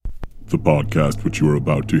The podcast which you are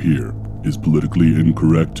about to hear is politically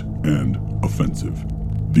incorrect and offensive.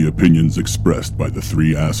 The opinions expressed by the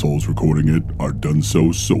three assholes recording it are done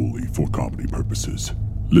so solely for comedy purposes.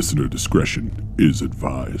 Listener discretion is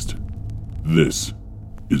advised. This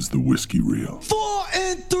is the Whiskey Reel. 4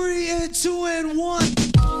 and 3 and 2 and 1.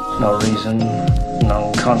 No reason,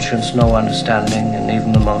 no conscience, no understanding, and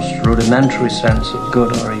even the most rudimentary sense of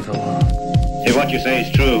good or evil. If what you say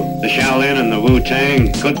is true, the Shaolin and the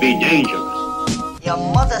Wu-Tang could be dangerous. Your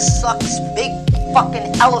mother sucks big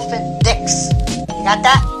fucking elephant dicks. You got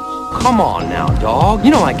that? Come on now, dog.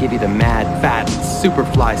 You know I give you the mad, fat,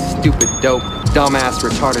 superfly, stupid, dope, dumbass,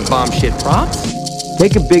 retarded bomb shit props.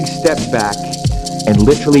 Take a big step back and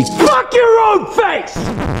literally fuck your own face!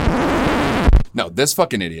 No, this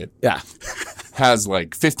fucking idiot Yeah. has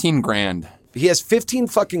like 15 grand. He has 15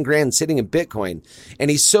 fucking grand sitting in Bitcoin,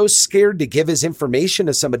 and he's so scared to give his information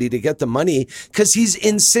to somebody to get the money because he's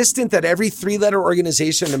insistent that every three-letter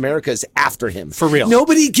organization in America is after him. For real.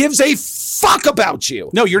 Nobody gives a fuck about you.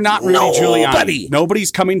 No, you're not Rudy Nobody. Giuliani.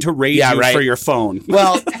 Nobody's coming to raid you right. for your phone.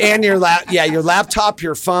 Well, and your laptop,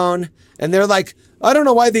 your phone, and they're like, I don't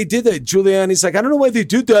know why they did that. Giuliani's like, I don't know why they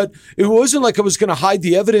did that. It wasn't like I was going to hide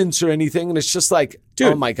the evidence or anything. And it's just like,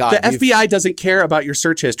 dude, oh my God. The FBI doesn't care about your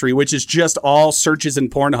search history, which is just all searches in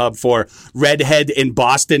Pornhub for redhead in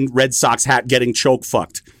Boston Red Sox hat getting choke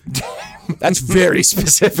fucked. That's very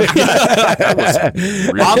specific.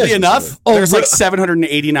 Oddly enough, there's like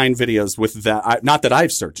 789 videos with that. Not that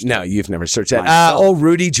I've searched. No, you've never searched that.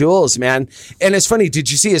 Rudy Jules, man. And it's funny.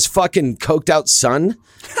 Did you see his fucking coked out son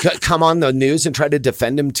come on the news and try to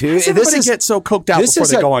defend him too? Everybody gets so coked out before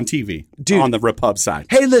they go on TV, dude, on the Repub side.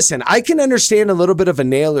 Hey, listen, I can understand a little bit of a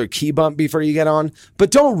nail or key bump before you get on,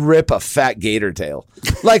 but don't rip a fat gator tail.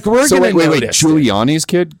 Like we're So going to wait, Giuliani's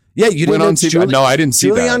kid? Yeah, you didn't went know on TV? No, I didn't see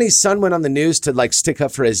that. Giuliani's son went on the news to like stick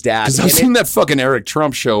up for his dad. Because I've seen that fucking Eric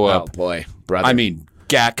Trump show up. Oh boy, brother. I mean,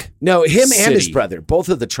 gack. No, him City. and his brother, both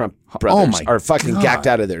of the Trump brothers are fucking gacked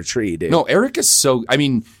out of their tree, dude. No, Eric is so. I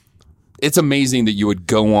mean, it's amazing that you would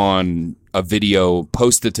go on a video,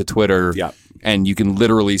 post it to Twitter, and you can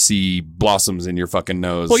literally see blossoms in your fucking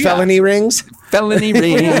nose. Well, felony rings. Felony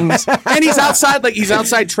rings. And he's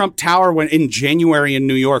outside Trump Tower when in January in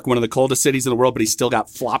New York, one of the coldest cities in the world, but he's still got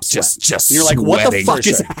flop sweat. Just and you're like, what the fuck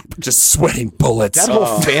is that? Just sweating bullets. That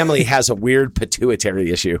whole family has a weird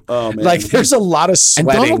pituitary issue. Oh, man. Like there's a lot of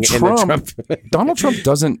sweating in the Trump. Donald Trump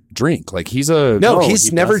doesn't drink. Like he's a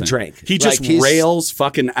he's never drank. He just rails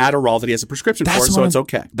fucking Adderall that he has a prescription for, so it's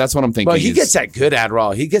okay. That's what I'm thinking. Well, he gets that good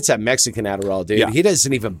Adderall. He gets that Mexican Adderall, dude. Yeah. He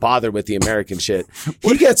doesn't even bother with the American shit.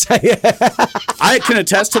 He gets. I can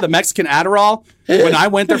attest to the Mexican Adderall. When I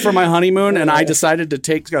went there for my honeymoon and I decided to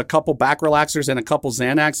take a couple back relaxers and a couple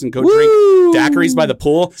Xanax and go drink daiquiris by the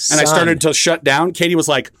pool, and I started to shut down, Katie was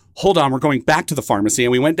like, hold on, we're going back to the pharmacy.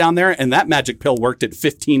 And we went down there, and that magic pill worked at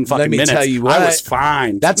 15 fucking minutes. Let me tell you what. I was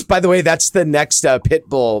fine. That's, by the way, that's the next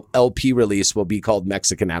Pitbull LP release will be called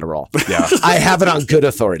Mexican Adderall. Yeah. I have it on good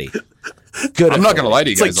authority. Good. I'm not going to lie to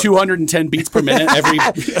you It's guys. like 210 beats per minute every.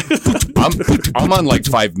 I'm on like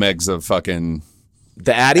 5 megs of fucking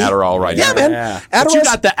the Addy? Adderall right now. Yeah, man. Yeah. Adderall's, But you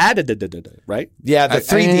got the added, right? Yeah, the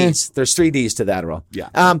 3 Ds. There's 3 Ds to the Adderall. Yeah.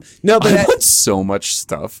 No, but I want so much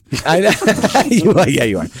stuff. you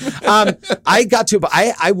are.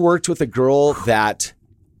 I worked with a girl that,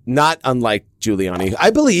 not unlike Giuliani,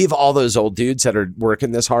 I believe all those old dudes that are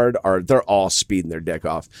working this hard they're all speeding their dick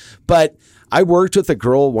off. But I worked with a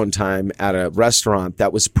girl one time at a restaurant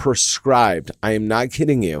that was prescribed. I am not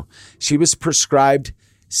kidding you. She was prescribed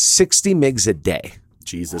 60 mgs a day.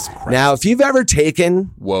 Jesus Christ. Now, if you've ever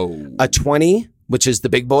taken a 20, which is the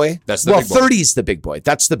big boy. That's the big boy. 30 is the big boy.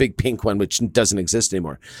 That's the big pink one, which doesn't exist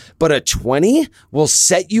anymore. But a 20 will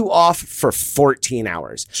set you off for 14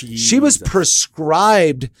 hours. Jesus. She was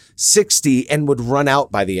prescribed 60 and would run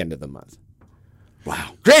out by the end of the month.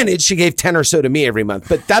 Wow. Granted, she gave 10 or so to me every month,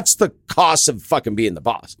 but that's the cost of fucking being the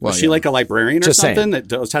boss. Was she like a librarian or Just something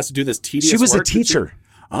that has to do this tedious She was a work? teacher.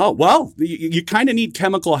 Oh, well, you kind of need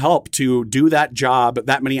chemical help to do that job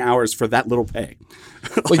that many hours for that little pay.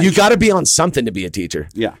 Well, you got to be on something to be a teacher.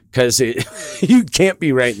 Yeah. Because you can't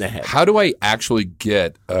be right in the head. How do I actually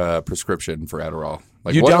get a prescription for Adderall?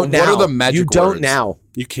 Like, You don't now. What are the magic You don't words? now.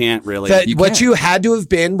 You can't really. What you had to have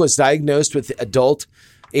been was diagnosed with adult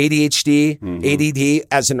ADHD, ADD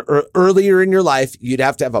as earlier in your life. You'd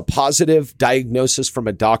have to have a positive diagnosis from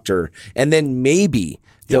a doctor, and then maybe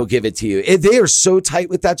they'll give it to you. They are so tight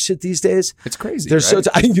with that shit these days. It's crazy. They're so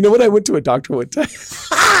tight. You know what? I went to a doctor one time.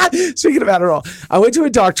 Speaking of Adderall, I went to a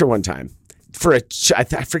doctor one time for I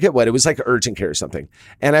forget what it was, like urgent care or something.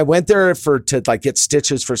 And I went there to like get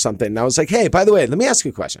stitches for something. And I was like, hey, by the way, let me ask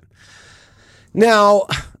you a question. Now,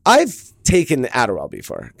 I've taken Adderall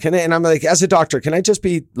before. And I'm like, as a doctor, can I just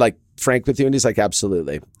be like frank with you? And he's like,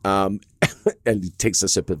 absolutely. And he takes a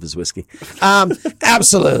sip of his whiskey.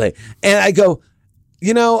 Absolutely. And I go,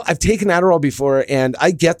 I've taken Adderall before and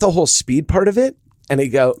I get the whole speed part of it. And he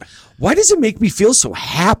go, why does it make me feel so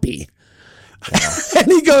happy?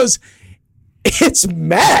 And he goes, it's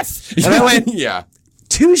meth. And I went, yeah.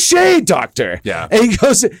 Touche, doctor. Yeah. And he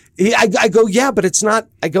goes, I go, yeah, but it's not.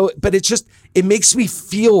 I go, but it's just, it makes me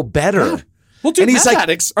feel better. Well, dude, And he's meth like,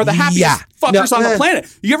 addicts are the happiest fuckers on the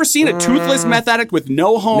planet. You ever seen a toothless meth addict with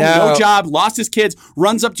no home, no job, lost his kids,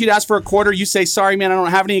 runs up to you to ask for a quarter? You say, sorry, man, I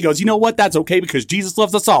don't have any. He goes, you know what? That's okay because Jesus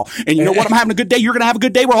loves us all. And you know what? I'm having a good day. You're going to have a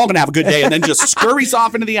good day. We're all going to have a good day. And then just scurries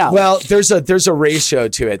off into the alley. Well, there's a ratio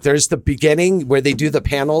to it. There's the beginning where they do the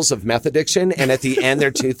panels of meth addiction. And at the end,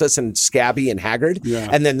 they're toothless and scabby and haggard. Yeah.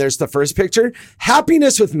 And then there's the first picture.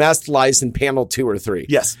 Happiness with meth lies in panel 2 or 3.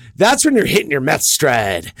 Yes. That's when you're hitting your meth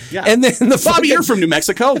stride. Yeah. And then Bobby, you're from New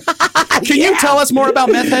Mexico. Can you tell us more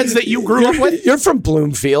about meth heads that you grew up with? You're from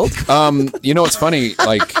Bloomfield. It's funny,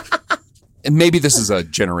 like, and maybe this is a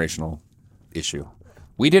generational issue.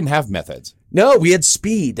 We didn't have meth heads. No, we had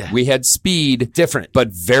speed. We had speed. Different. But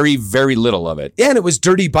very, very little of it. Yeah, and it was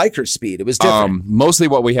dirty biker speed. It was different. Mostly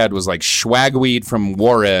what we had was like swagweed from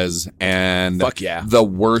Juarez and the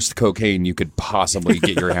worst cocaine you could possibly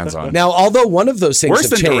get your hands on. Now, although one of those things worse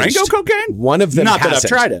have than changed, Durango cocaine? One of them Not hasn't. that I've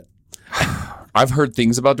tried it. I've heard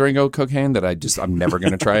things about Durango cocaine that I'm never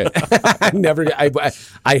going to try it.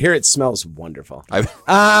 I hear it smells wonderful.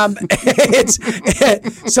 Some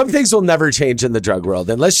things will never change in the drug world.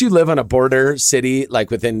 Unless you live on a border city,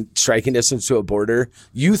 like within striking distance to a border,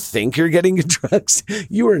 you think you're getting your drugs.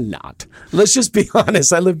 You are not. Let's just be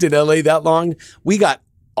honest. I lived in LA that long. We got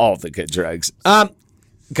all the good drugs.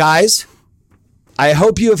 Guys, I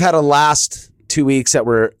hope you have had a last 2 weeks that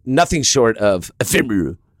were nothing short of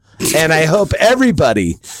ephemeral. And I hope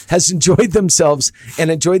everybody has enjoyed themselves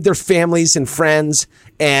and enjoyed their families and friends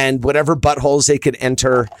and whatever buttholes they could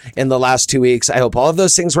enter in the last 2 weeks. I hope all of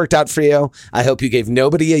those things worked out for you. I hope you gave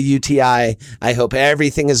nobody a UTI. I hope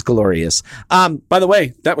everything is glorious. By the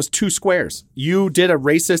way, that was 2 squares. You did a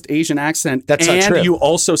racist Asian accent. That's not true. And you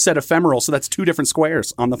also said ephemeral, so that's 2 different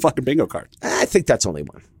squares on the fucking bingo card. I think that's only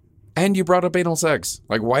one. And you brought up anal sex.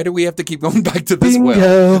 Like, why do we have to keep going back to this Bingo.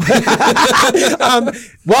 well?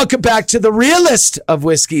 Welcome back to the realest of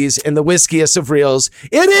whiskeys and the whiskiest of reels.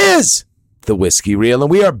 It is the Whiskey Reel, and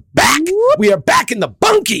we are back. We are back in the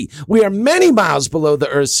bunkie. We are many miles below the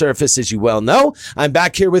Earth's surface, as you well know. I'm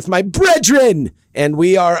back here with my brethren, and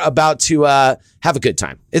we are about to have a good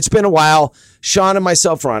time. It's been a while. Sean and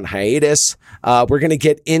myself are on hiatus. We're going to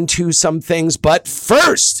get into some things, but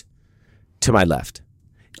first, to my left,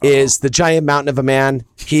 is the giant mountain of a man.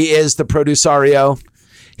 He is the produsario.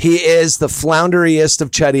 He is the flounderiest of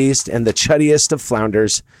chuddies and the chuddiest of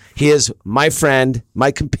flounders. He is my friend,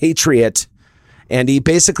 my compatriot, and he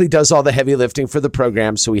basically does all the heavy lifting for the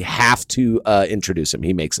program, so we have to introduce him.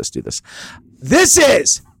 He makes us do this. This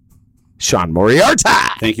is Sean Moriarty.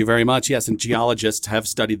 Thank you very much. Yes, and geologists have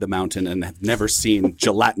studied the mountain and have never seen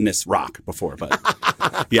gelatinous rock before.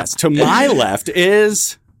 But yes, to my left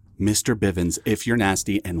is Mr. Bivens, if you're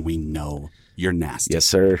nasty, and we know you're nasty. Yes,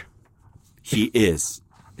 sir. He is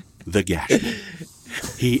the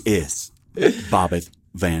Gashman. He is Bobbeth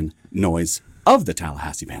Van Noyes of the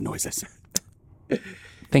Tallahassee Van Noises.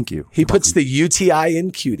 Thank you. He puts the UTI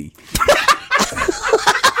in cutie.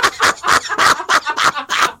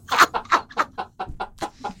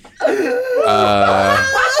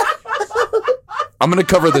 I'm going to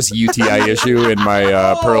cover this UTI issue in my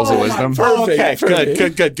Pearls of Wisdom. Okay,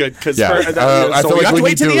 good. Because I feel like we wait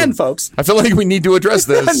need to the end, folks. I feel like we need to address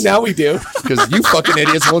this. Now we do. Because you fucking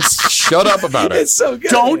idiots won't shut up about it. It's so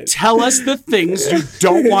good. Don't tell us the things you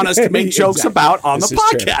don't want us to make jokes about on the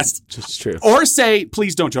podcast. It's true. Or say,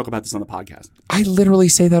 please don't joke about this on the podcast. I literally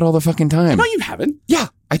say that all the fucking time. No, you haven't. Yeah,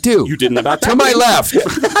 I do. You didn't about that. To my left.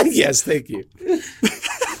 Yes, thank you.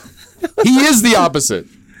 He is the opposite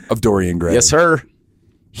of Dorian Gray. Yes, sir.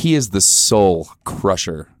 He is the soul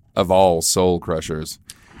crusher of all soul crushers.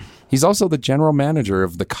 He's also the general manager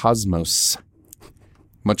of the Cosmos,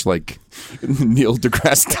 much like Neil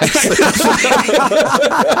deGrasse Tyson.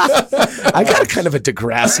 I got kind of a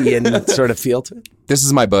Degrassian sort of feel to it. This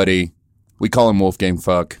is my buddy. We call him Wolfgang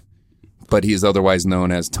Fuck, but he is otherwise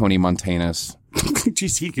known as Tony Montanus.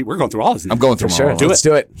 Jeez, we're going through all this. I'm going through them all. Let's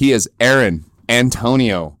do it. He is Aaron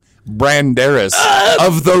Antonio Branderis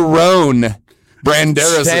of the Rhone.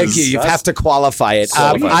 Branderas. Thank you. You have to qualify it.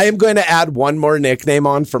 I am going to add one more nickname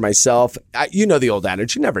on for myself. You know the old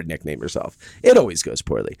adage, you never nickname yourself. It always goes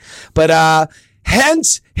poorly. But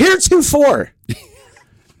hence, heretofore,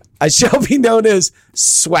 I shall be known as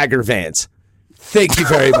Swagger Vance. Thank you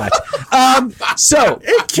very much. So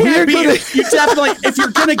it can't be. You definitely, if you're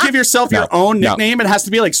gonna give yourself your own nickname, it has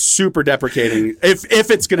to be like super deprecating. If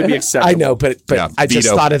it's gonna be acceptable, I know, but I just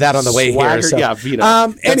thought of that on the way here. So. Yeah, veto.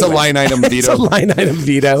 That's a line item veto. It's a line item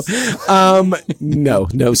veto.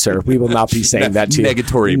 No, sir. We will not be saying that to you.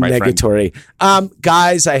 Negatory, my friend.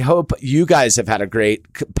 Guys, I hope you guys have had a great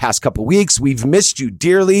past couple weeks. We've missed you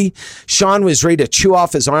dearly. Sean was ready to chew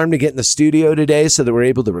off his arm to get in the studio today so that we're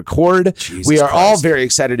able to record. We are all very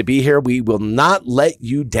excited to be here. We will not let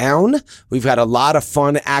you down. We've got a lot of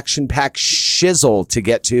fun, action-packed shizzle to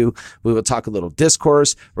get to. We will talk a little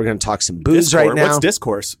discourse. We're going to talk some booze right now. What's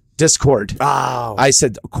discourse? Discord. Oh. I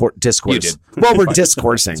said discourse. You did. Well, we're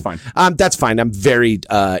discoursing. That's fine. That's fine. I'm very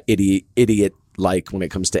idiot-like when it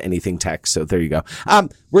comes to anything tech. So there you go.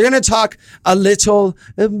 We're going to talk a little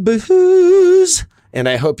booze. And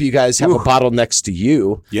I hope you guys have a bottle next to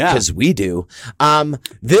you. Yeah. Because we do.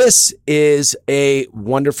 This is a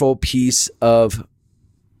wonderful piece of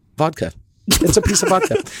vodka. It's a piece of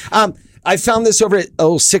vodka. I found this over at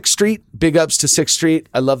 6th Street. Big ups to 6th Street.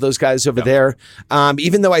 I love those guys over there.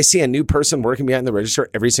 Even though I see a new person working behind the register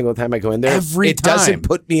every single time I go in there, it doesn't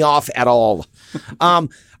put me off at all.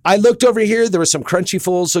 I looked over here. There were some crunchy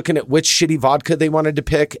fools looking at which shitty vodka they wanted to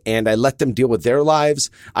pick, and I let them deal with their lives.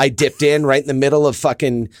 I dipped in right in the middle of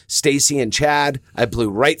fucking Stacy and Chad. I blew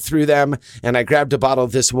right through them, and I grabbed a bottle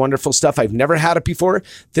of this wonderful stuff. I've never had it before.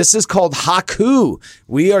 This is called Haku.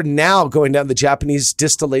 We are now going down the Japanese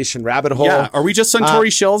distillation rabbit hole. Yeah. Are we just Suntory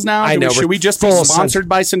shills now? I know. Should we just be sponsored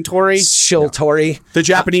by Suntory? Shiltori. The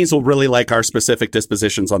Japanese will really like our specific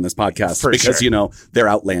dispositions on this podcast because, they're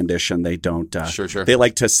outlandish and they don't. Sure. They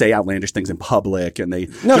like to say outlandish things in public, and they're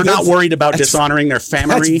not worried about dishonoring their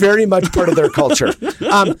family. That's very much part of their culture.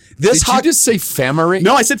 Did you just say family?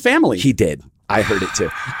 No, I said family. He did. I heard it too.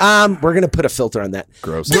 We're going to put a filter on that.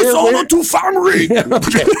 Gross. We're to family.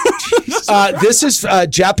 Okay. This is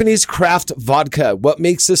Japanese craft vodka. What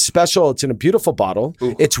makes this special? It's in a beautiful bottle.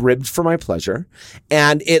 Ooh. It's ribbed for my pleasure.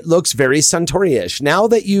 And it looks very Suntory-ish. Now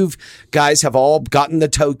that you guys have all gotten the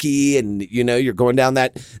Toki and, you're going down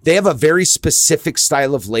that, they have a very specific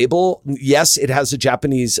style of label. Yes, it has a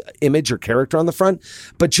Japanese image or character on the front,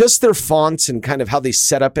 but just their fonts and kind of how they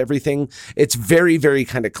set up everything, it's very, very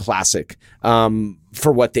kind of classic.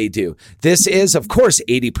 For what they do. This is, of course,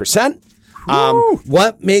 80%.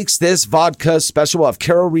 What makes this vodka special? We'll have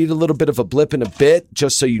Carol read a little bit of a blip in a bit,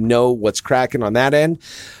 just so you know what's cracking on that end.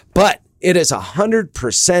 But it is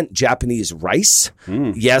 100% Japanese rice.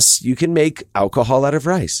 Yes, you can make alcohol out of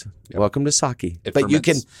rice. Yep. Welcome to sake. But you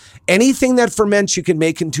can, anything that ferments, you can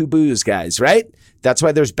make into booze, guys, right? That's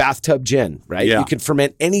why there's bathtub gin, right? Yeah. You can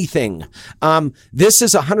ferment anything. This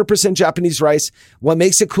is 100% Japanese rice. What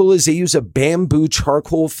makes it cool is they use a bamboo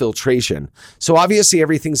charcoal filtration. So obviously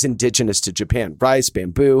everything's indigenous to Japan. Rice,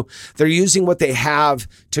 bamboo. They're using what they have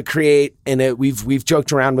to create, and we've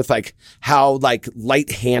joked around with like how like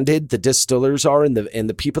light-handed the distillers are and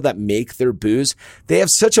the people that make their booze. They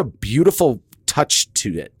have such a beautiful touch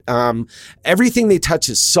to it. Everything they touch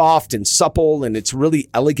is soft and supple, and it's really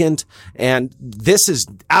elegant. And this is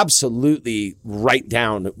absolutely right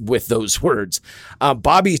down with those words.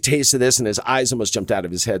 Bobby tasted this, and his eyes almost jumped out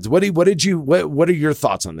of his head. What are your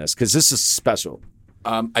thoughts on this? Because this is special.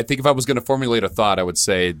 I think if I was going to formulate a thought, I would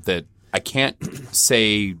say that I can't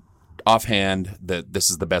say offhand that this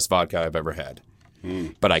is the best vodka I've ever had.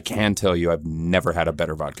 But I can tell you I've never had a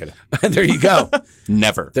better vodka. There you go.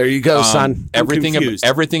 Never. There you go, son.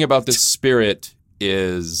 Everything about this spirit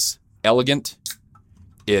is elegant.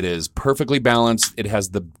 It is perfectly balanced. It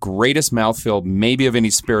has the greatest mouthfeel maybe of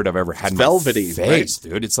any spirit I've ever had. Velvety, face,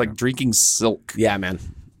 dude. It's like drinking silk. Yeah, man.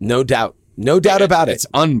 No doubt. No doubt about it. It's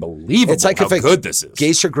unbelievable. It's like how good this is.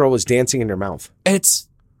 Geisha girl was dancing in your mouth.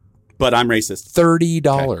 But I'm racist. $30.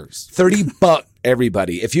 Okay. $30,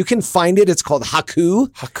 everybody. If you can find it, it's called Haku.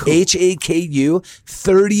 Haku.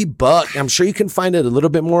 $30. I'm sure you can find it a little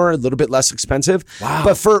bit more, a little bit less expensive. Wow.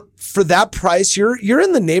 But for that price, you're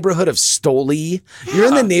in the neighborhood of Stoli. You're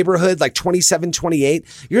in the neighborhood like 27,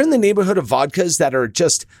 28. You're in the neighborhood of vodkas that are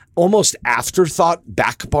just almost afterthought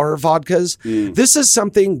back bar vodkas. This is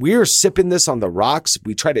something we're sipping this on the rocks.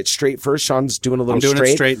 We tried it straight first. Sean's doing a little I'm doing straight.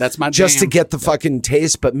 it straight. That's my just to jam. get the fucking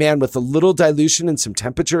taste. But man, with a little dilution and some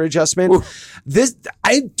temperature adjustment,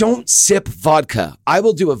 I don't sip vodka. I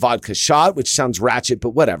will do a vodka shot, which sounds ratchet, but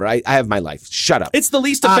whatever. I have my life. Shut up. It's the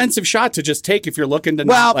least offensive shot to just take if you're looking to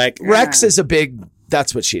Well, not like Rex is a big.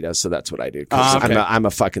 That's what she does, so that's what I do. 'Cause okay. I'm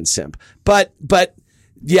a fucking simp. But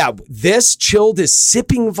yeah, this Chilled is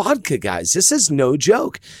sipping vodka, guys. This is no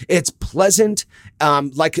joke. It's pleasant.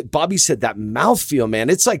 Like Bobby said, that mouthfeel, man.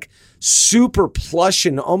 It's like super plush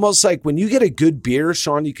and almost like when you get a good beer,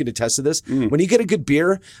 Sean, you could attest to this. When you get a good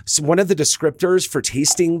beer, so one of the descriptors for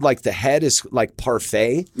tasting like the head is like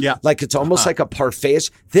parfait. Yeah. Like it's almost like a parfait.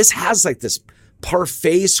 This has like this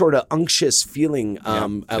parfait sort of unctuous feeling.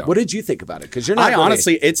 What did you think about it? Because you're not.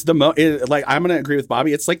 Honestly, it's the like I'm gonna agree with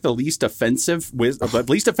Bobby. It's like the least offensive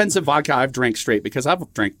vodka I've drank straight, because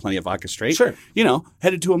I've drank plenty of vodka straight. Sure. You know,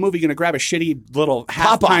 headed to a movie, gonna grab a shitty little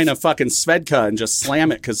half pint of fucking Svedka and just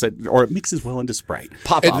slam it or it mixes well into Sprite.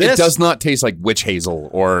 It does not taste like witch hazel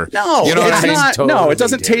or No, you know what it's I mean? not. Totally No, it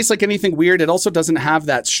doesn't did. taste like anything weird. It also doesn't have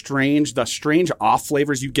the strange off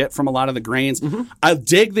flavors you get from a lot of the grains. I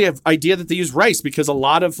dig the idea that they use rice, because a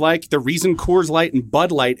lot of like the reason Coors Light and Bud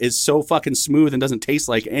Light is so fucking smooth and doesn't taste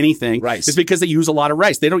like anything Rice. is because they use a lot of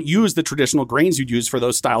rice. They don't use the traditional grains you'd use for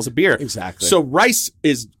those styles of beer. Exactly. So rice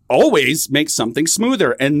is always makes something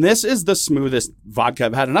smoother, and this is the smoothest vodka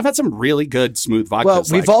I've had, and I've had some really good smooth vodkas. Well,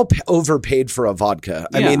 we've all overpaid for a vodka.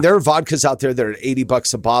 I Yeah. mean, there are vodkas out there that are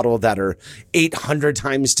 $80 a bottle that are 800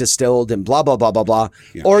 times distilled and blah, blah, blah, blah, blah.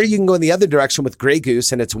 Or you can go in the other direction with Grey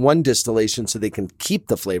Goose and it's one distillation so they can keep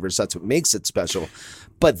the flavors. That's what makes it special.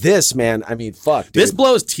 But this, man, I mean, fuck, dude. This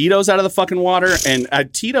blows Tito's out of the fucking water, and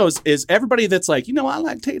Tito's is everybody that's like, I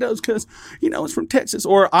like Tito's because, it's from Texas,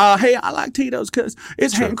 or, hey, I like Tito's because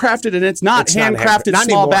it's handcrafted, and it's not It's not handcrafted not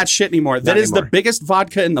small anymore. batch shit anymore. That is the biggest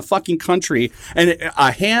vodka in the fucking country, and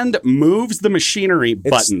a hand moves the machinery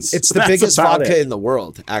buttons. It's the That's biggest about vodka it. in the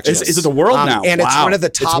world, actually. Is it the world now? And it's Wow. one of the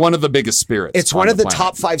top. It's one of the biggest spirits. It's on one of the planet.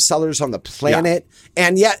 top 5 sellers on the planet.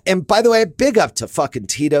 And by the way, big up to fucking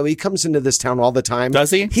Tito. He comes into this town all the time.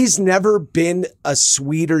 Does he? He's never been a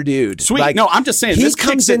sweeter dude. Sweet. No, I'm just saying, he this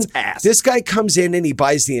comes kicks in. its ass. This guy comes in and he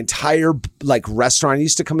buys the entire restaurant. He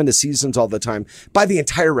used to come into Seasons all the time. Buy the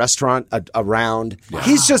entire restaurant around.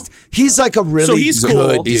 He's like a really So he's cool.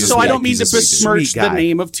 good dude. So I don't mean to He's a sweet besmirch sweet the guy.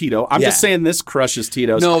 name of Tito. I'm just saying this crushes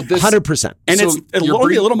Tito's. No, this 100%. and so it's you're only a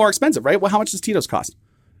bringing- little more expensive, right? Well, how much does Tito's cost?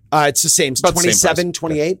 It's the same. It's About the same 27, price.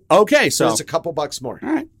 28. Okay, so It's a couple bucks more. all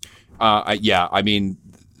right. Yeah, I mean,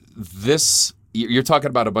 this you're talking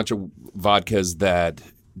about a bunch of vodkas that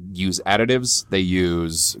use additives. They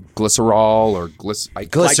use glycerol or Glycerin. Glycol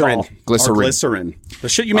Glycerin. or glycerin. The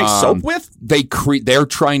shit you make soap with? They're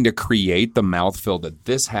trying to create the mouthfeel that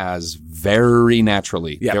this has very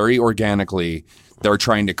naturally, Yeah. very organically. They're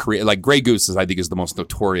trying to create, like Grey Goose I think is the most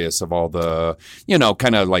notorious of all the,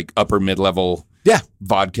 kind of like upper mid-level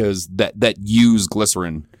vodkas that use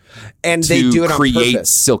glycerin And to they do it on create purpose.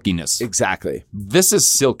 silkiness. Exactly. This is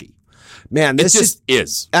silky. Man, It this just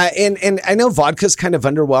is. and I know vodka's kind of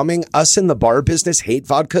underwhelming. Us in the bar business hate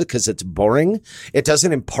vodka because it's boring. It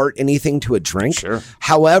doesn't impart anything to a drink. Sure.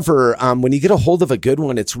 However, when you get a hold of a good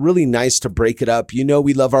one, it's really nice to break it up.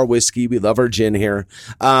 We love our whiskey. We love our gin here.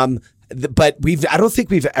 But I don't think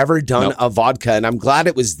we've ever done a vodka, and I'm glad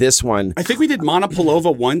it was this one. I think we did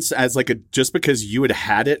Monopolova once as just because you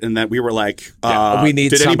had it, and that we were like, we need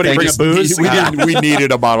did anybody something. bring a booze? We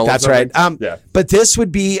needed a bottle. That's of right. something. But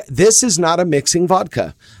this is not a mixing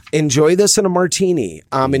vodka. Enjoy this in a martini.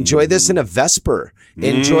 Enjoy this in a Vesper.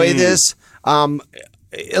 Enjoy this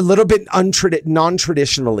a little bit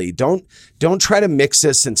non-traditionally. Don't try to mix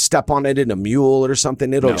this and step on it in a mule or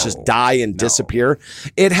something. It'll just die and disappear.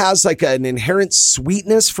 It has like an inherent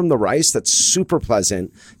sweetness from the rice that's super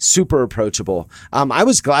pleasant, super approachable. I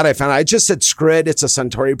was glad I found it. I just said, screw it. It's a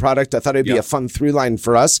Suntory product. I thought it'd be a fun through line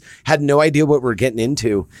for us. Had no idea what we're getting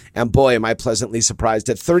into. And boy, am I pleasantly surprised.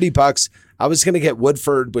 At $30, I was going to get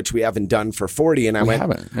Woodford, which we haven't done, for $40. And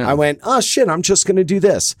I went, oh shit, I'm just going to do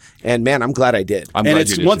this. And man, I'm glad I did. I'm And glad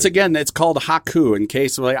it's you did once too. again, it's called Haku. In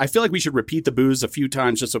case I feel like we should repeat the booze a few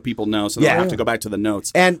times just so people know, so they don't have to go back to the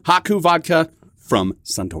notes. And Haku vodka from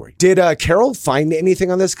Suntory. Did Carol find anything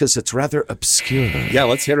on this? Because it's rather obscure. Yeah,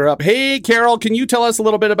 let's hit her up. Hey, Carol, can you tell us a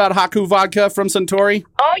little bit about Haku vodka from Suntory?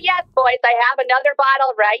 Oh, yes, boys. I have another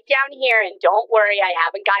bottle right down here, and don't worry, I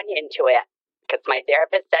haven't gotten into it because my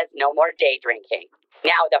therapist says no more day drinking.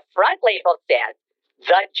 Now, the front label says,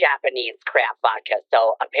 the Japanese craft vodka.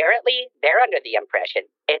 So apparently they're under the impression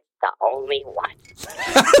it's the only one.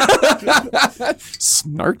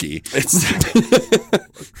 Snarky.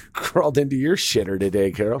 Crawled into your shitter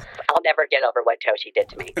today, Carol. I'll never get over what Toshi did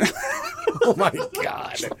to me. Oh my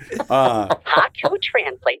God. Haku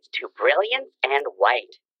translates to brilliance and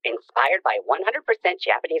white, inspired by 100%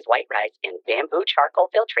 Japanese white rice in bamboo charcoal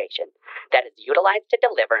filtration that is utilized to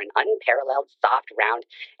deliver an unparalleled soft, round,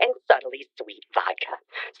 and subtly sweet vodka.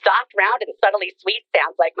 Soft, round, and subtly sweet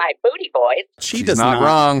sounds like my booty boys. She does not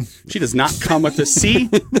wrong. She does not come with the C.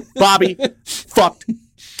 Bobby fucked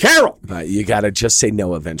Carol. But you got to just say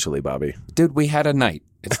no eventually, Bobby. Dude, we had a night.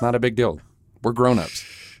 It's not a big deal. We're grown-ups.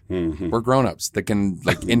 We're grown-ups that can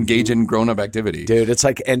like engage in grown-up activity. Dude, it's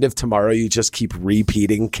like end of tomorrow. You just keep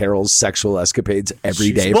repeating Carol's sexual escapades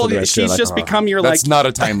every day. Well, for the rest she's of your just life. become your That's not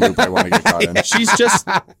a time loop I want to get caught in.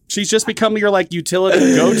 she's just become your like utility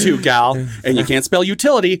go-to gal, and you can't spell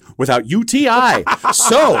utility without UTI.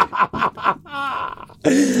 So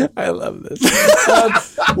I love this.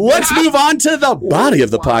 let's move on to the body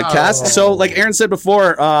of the podcast. So, like Aaron said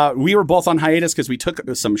before, we were both on hiatus because we took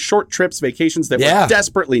some short trips, vacations that were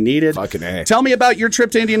desperately needed. Fucking A. Tell me about your trip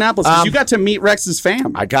to Indianapolis. 'Cause you got to meet Rex's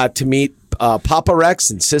fam. I got to meet Papa Rex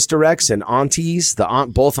and Sister Rex and aunties,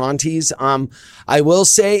 both aunties. I will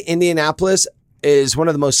say Indianapolis is one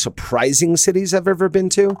of the most surprising cities I've ever been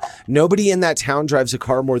to. Nobody in that town drives a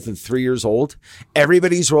car more than 3 years old.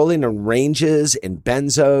 Everybody's rolling in Ranges and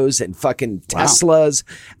Benzos and fucking Teslas.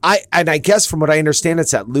 I guess from what I understand, it's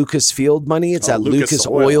that Lucas Field money. It's that Lucas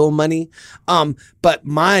Oil money. But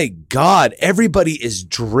my God, everybody is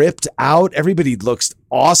dripped out. Everybody looks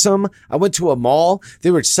awesome. I went to a mall.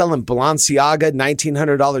 They were selling Balenciaga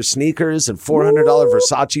 $1,900 sneakers and $400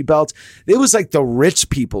 Versace belts. It was like the rich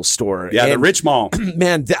people store. Yeah, the rich mall.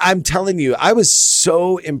 Man, I'm telling you, I was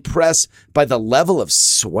so impressed by the level of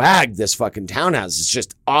swag this fucking town has. It's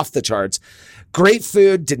just off the charts. Great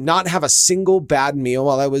food. Did not have a single bad meal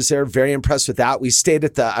while I was there. Very impressed with that. We stayed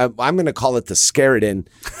at the, I'm going to call it the Scaradin,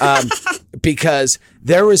 because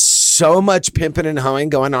there was so much pimping and hoeing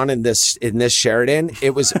going on in this Sheraton.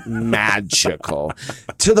 It was magical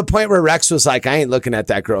to the point where Rex was like, I ain't looking at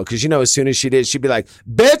that girl. Cause as soon as she did, she'd be like,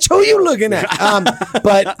 bitch, who you looking at?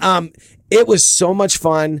 But it was so much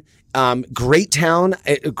fun. Great town,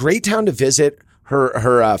 a great town to visit.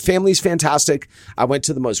 Her family's fantastic. I went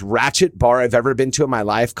to the most ratchet bar I've ever been to in my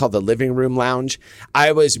life called the Living Room Lounge.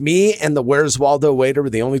 Me and the Where's Waldo waiter were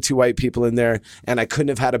the only two white people in there, and I couldn't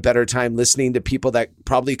have had a better time listening to people that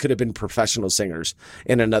probably could have been professional singers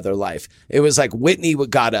in another life. It was like Whitney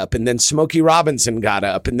got up, and then Smokey Robinson got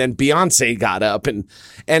up, and then Beyonce got up, and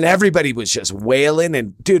everybody was just wailing.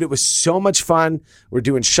 And dude, it was so much fun. We're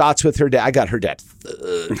doing shots with her dad. I got her dad.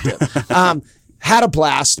 Had a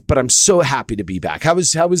blast, but I'm so happy to be back. How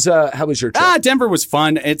was your trip? Denver was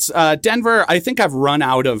fun. It's Denver. I think I've run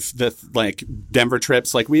out of the Denver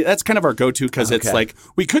trips. That's kind of our go-to because it's like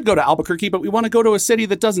we could go to Albuquerque, but we want to go to a city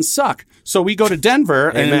that doesn't suck. So we go to Denver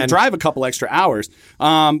and drive a couple extra hours.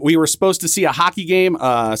 We were supposed to see a hockey game,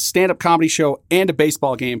 a stand-up comedy show, and a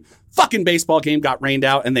baseball game. Fucking baseball game got rained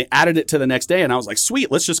out and they added it to the next day. And I was like, sweet,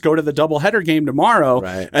 let's just go to the doubleheader game tomorrow.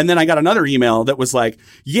 Right. And then I got another email that was like,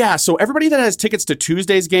 yeah, so everybody that has tickets to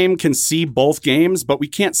Tuesday's game can see both games, but we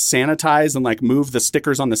can't sanitize and move the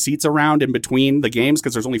stickers on the seats around in between the games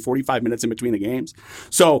because there's only 45 minutes in between the games.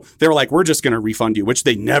 So they were like, we're just going to refund you, which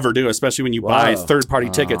they never do, especially when you buy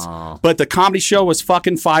third-party tickets. But the comedy show was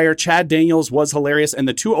fucking fire. Chad Daniels was hilarious. And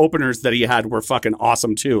the two openers that he had were fucking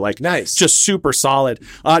awesome too. Nice. Just super solid.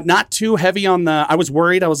 Not too heavy on I was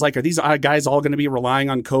worried. I was like, are these guys all going to be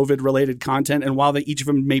relying on COVID related content? And while each of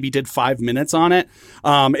them maybe did 5 minutes on it,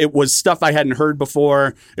 it was stuff I hadn't heard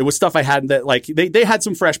before. It was stuff I hadn't they had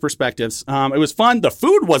some fresh perspectives. It was fun. The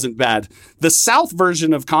food wasn't bad. The South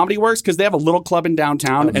version of Comedy Works, because they have a little club in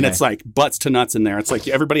downtown and it's like butts to nuts in there. It's like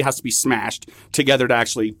everybody has to be smashed together to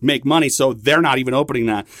actually make money. So they're not even opening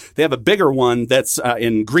that. They have a bigger one that's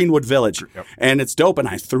in Greenwood Village and it's dope. And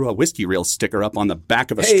I threw a Whiskey Reel sticker up on the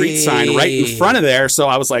back of a street sign right in front of there. So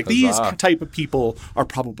I was like, these type of people are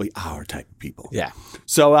probably our type of people. Yeah.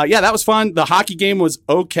 So, that was fun. The hockey game was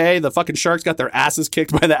okay. The fucking Sharks got their asses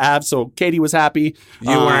kicked by the Avs. So Katie was happy. You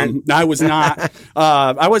weren't. I was not.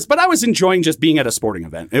 I was enjoying just being at a sporting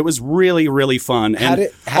event. It was really, really fun. And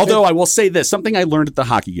I will say this, something I learned at the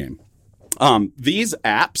hockey game. These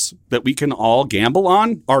apps that we can all gamble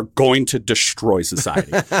on are going to destroy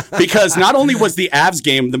society because not only was the Avs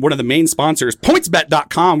game one of the main sponsors,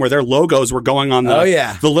 PointsBet.com, where their logos were going on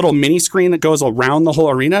the little mini screen that goes around the whole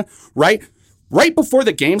arena, right? Right before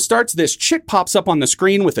the game starts, this chick pops up on the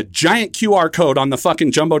screen with a giant QR code on the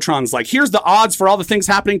fucking Jumbotrons. Like, here's the odds for all the things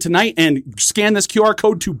happening tonight, and scan this QR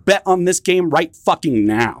code to bet on this game right fucking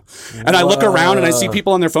now. And I look around and I see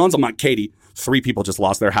people on their phones. I'm like, Katie, 3 people just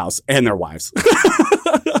lost their house and their wives.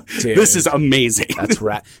 Dude, this is amazing. That's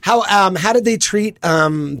right. How did they treat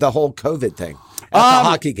the whole COVID thing at the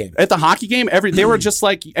hockey game? At the hockey game, they were just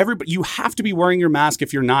like, everybody, you have to be wearing your mask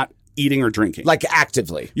if you're not eating or drinking. Like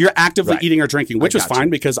actively. You're actively eating or drinking, which was fine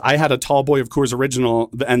because I had a tall boy of Coors Original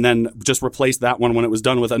and then just replaced that one when it was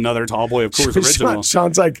done with another tall boy of Coors Original.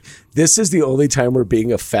 Sean's like, this is the only time where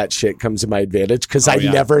being a fat shit comes to my advantage because I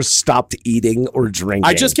never stopped eating or drinking.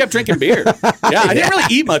 I just kept drinking beer. I didn't really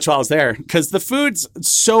eat much while I was there because the food's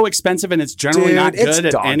so expensive and it's generally not good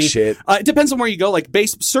at any shit. It depends on where you go. Like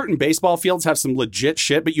certain baseball fields have some legit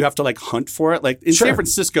shit, but you have to like hunt for it. Like in San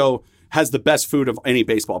Francisco has the best food of any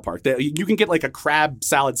baseball park. You can get like a crab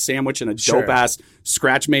salad sandwich and a dope-ass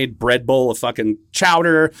scratch-made bread bowl of fucking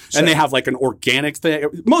chowder, and they have like an organic thing.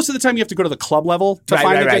 Most of the time you have to go to the club level to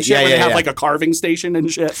find the good shit where they have like a carving station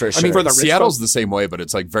and shit. For sure. I mean, for the rich Seattle's folks. the same way, but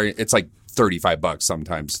it's like $35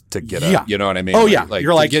 sometimes to get a, you know what I mean? Oh, yeah. Like,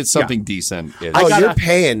 You're to like, get something decent. Is, you're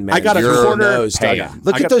paying, man. I got a You're quarter. nose, dog. Yeah.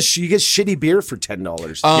 Look at those. You get shitty beer for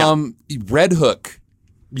 $10. Red Hook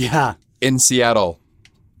in Seattle,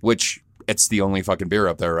 which it's the only fucking beer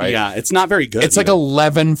up there, right? Yeah, it's not very good. It's like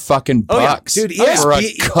 11 fucking bucks Dude, for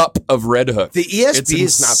a cup of Red Hook. The ESB It's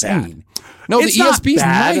is not bad. insane. No, It's the not ESB is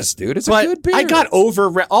bad, nice, dude. It's but a good beer. I got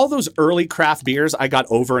over all those early craft beers. I got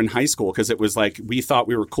over in high school because it was like we thought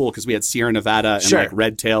we were cool because we had Sierra Nevada and like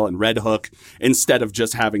Red Tail and Red Hook instead of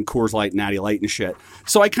just having Coors Light, Natty Light, and shit.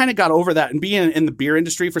 So I kind of got over that. And being in the beer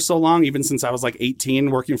industry for so long, even since I was like 18,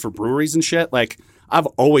 working for breweries and shit, like I've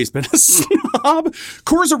always been a snob.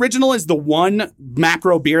 Coors Original is the one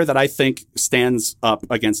macro beer that I think stands up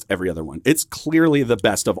against every other one. It's clearly the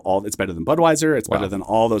best of all. It's better than Budweiser. It's better than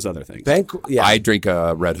all those other things. I drink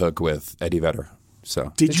a Red Hook with Eddie Vedder.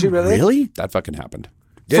 So Did you really? That fucking happened.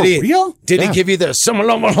 Did he? Real? Did he give you the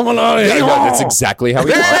That's exactly how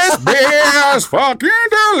he talks. This beer is fucking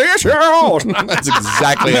delicious. That's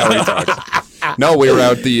exactly how he talks. No, we were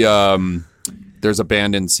out the there's a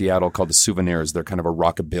band in Seattle called the Souvenirs. They're kind of a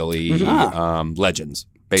rockabilly legends,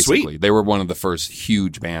 basically. Sweet. They were one of the first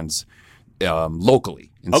huge bands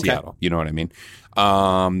locally in Seattle. You know what I mean?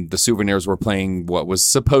 The Souvenirs were playing what was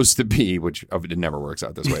supposed to be, which it never works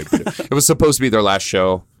out this way, but it was supposed to be their last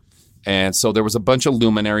show. And so there was a bunch of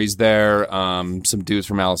luminaries there, some dudes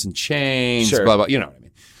from Alice in Chains, blah, blah, you know what I mean?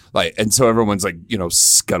 Like, and so everyone's like, you know,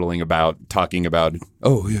 scuttling about, talking about,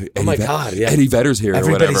 Eddie Vedder's here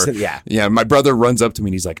or whatever. Yeah. My brother runs up to me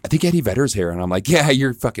and he's like, I think Eddie Vedder's here. And I'm like, yeah,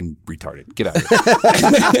 you're fucking retarded. Get out of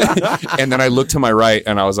here. And then I looked to my right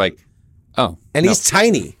and I was like, oh. And he's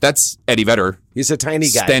tiny. That's Eddie Vedder. He's a tiny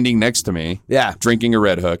guy. Standing next to me. Yeah. Drinking a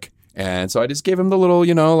Red Hook. And so I just gave him the little,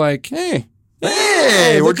 you know, like, hey,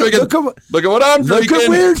 we're drinking. Look at what I'm drinking. Look at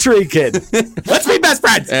we're drinking. Let's be best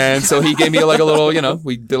friends. And so he gave me like a little, you know,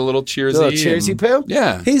 we did a little cheersy. Cheersy poo?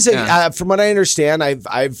 Yeah. He's from what I understand,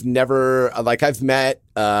 I've never I've met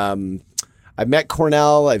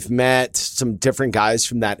Cornell. I've met some different guys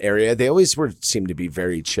from that area. They always seemed to be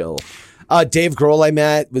very chill. Dave Grohl I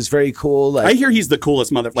met was very cool. Like, I hear he's the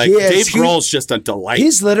coolest mother. Like Dave Grohl's just a delight.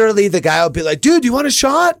 He's literally the guy who'll be like, dude, you want a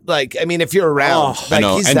shot? Like, I mean, if you're around,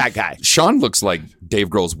 he's and that guy. Sean looks like Dave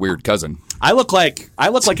Grohl's weird cousin. I look like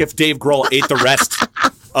if Dave Grohl ate the rest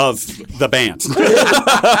of the band.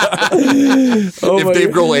 If Dave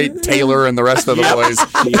Grohl ate Taylor and the rest of the boys.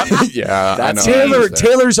 Yeah, that's I know.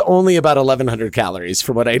 Taylor's only about 1,100 calories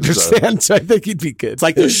from what I understand, so I think he'd be good. It's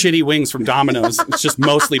like those shitty wings from Domino's. It's just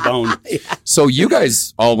mostly bone. So you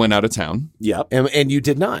guys all went out of town. Yep. And you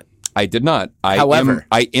did not. I did not. However,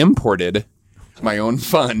 I imported my own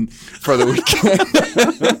fun for the weekend.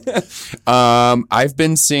 I've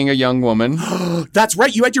been seeing a young woman. That's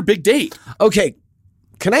right. You had your big date. Okay.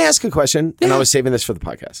 Can I ask a question? Yeah. And I was saving this for the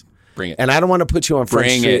podcast. Bring it. And I don't want to put you on Front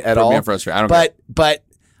Street at all. Bring me on Front Street. I don't care. But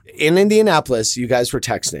in Indianapolis, you guys were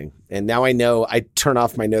texting. And now I know I turn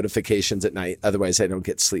off my notifications at night. Otherwise, I don't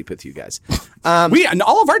get sleep with you guys. And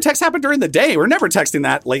all of our texts happen during the day. We're never texting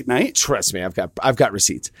that late night. Trust me, I've got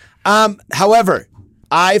receipts. However,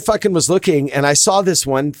 I fucking was looking and I saw this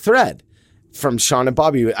one thread from Sean and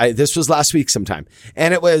Bobby. This was last week sometime.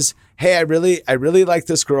 And it was, hey, I really like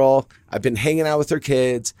this girl. I've been hanging out with her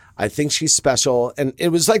kids. I think she's special. And it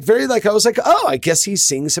was like I was like, oh, I guess he's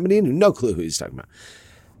seeing somebody new. No clue who he's talking about.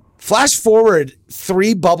 Flash forward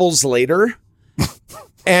 3 bubbles later.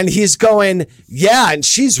 And he's going, yeah, and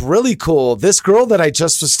she's really cool. This girl that I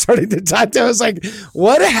just was starting to talk to, I was like,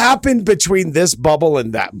 what happened between this bubble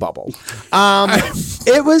and that bubble?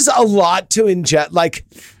 It was a lot to ingest. Like,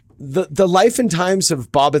 the life and times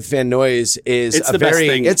of Bobbitt Van Noyes is It's the best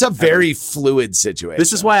thing it's a ever. very fluid situation.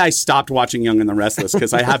 This is why I stopped watching Young and the Restless,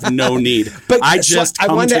 because I have no need. But I so just I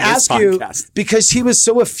come wanted to to this ask you podcast. because he was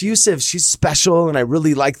so effusive. She's special, and I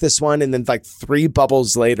really like this one. And then, like 3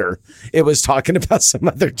 bubbles later, it was talking about some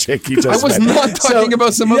other chick he just. I was met. not talking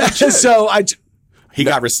about some other chick. So He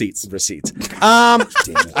got receipts.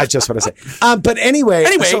 I just want to say. But anyway.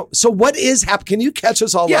 So what is happening? Can you catch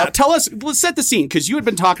us all Yeah, up? tell us. Let's set the scene, because you had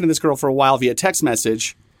been talking to this girl for a while via text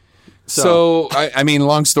message. So, I mean,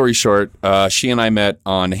 long story short, she and I met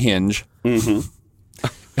on Hinge.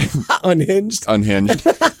 Unhinged.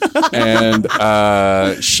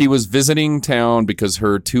 And she was visiting town because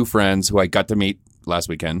her 2 friends, who I got to meet last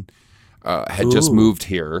weekend, had just moved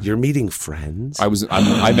here. You're meeting friends.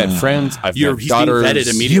 I met friends. He's being daughters. vetted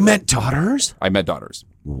immediately. You met daughters? I met daughters.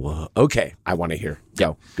 Whoa. Okay, I want to hear.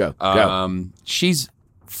 Go. She's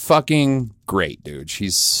fucking great, dude.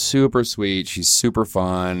 She's super sweet. She's super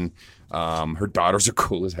fun. Her daughters are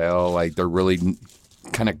cool as hell. Like, they're really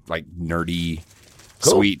kind of like nerdy,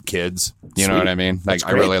 sweet kids. You know what I mean? Like,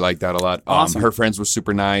 I really like that a lot. Awesome. Her friends were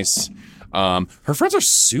super nice. Her friends are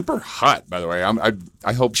super hot, by the way.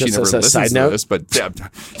 I hope she Just never as a listens side to note? this, but yeah.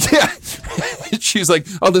 She's like,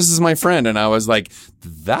 "Oh, this is my friend," and I was like,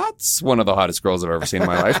 "That's one of the hottest girls I've ever seen in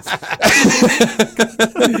my life."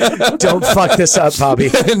 Don't fuck this up, Bobby.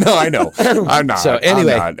 No, I know. I'm not. So,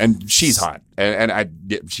 anyway. I'm not. And she's hot, and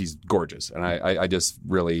she's gorgeous, and I just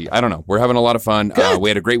really, I don't know. We're having a lot of fun. We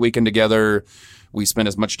had a great weekend together. We spent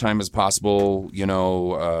as much time as possible,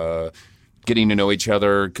 getting to know each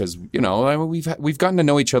other, because we've gotten to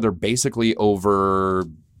know each other basically over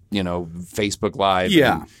Facebook Live.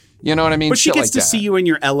 Yeah. and, you know what I mean? But she Shit gets like to that. see you in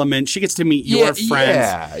your element. She gets to meet your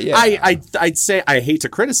friends. Yeah. I'd say, I hate to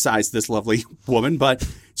criticize this lovely woman, but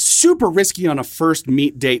super risky on a first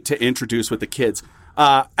meet date to introduce with the kids.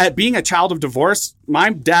 At being a child of divorce,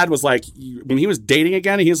 my dad was like, when he was dating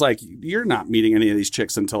again, he was like, "You're not meeting any of these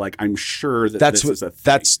chicks until like I'm sure that That's this what is a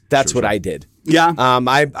thing." that's what I did. Yeah.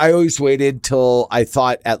 I always waited till I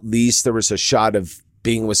thought at least there was a shot of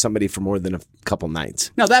being with somebody for more than a couple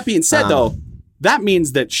nights. Now, that being said, though, that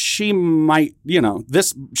means that she might,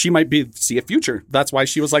 she might see a future. That's why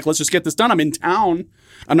she was like, "Let's just get this done. I'm in town.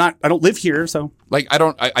 I don't live here." So, like,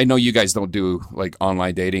 I know you guys don't do like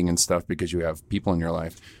online dating and stuff because you have people in your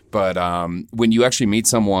life. But when you actually meet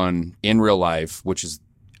someone in real life, which is,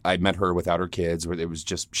 I met her without her kids, where it was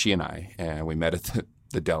just she and I, and we met at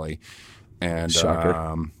the deli. And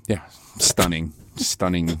Shocker. Yeah, stunning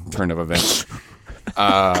turn of events.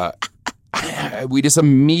 We just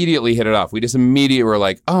immediately hit it off. We just immediately were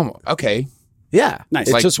like, "Oh, okay." Yeah, nice.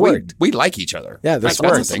 It Like, just worked. We like each other. Yeah, this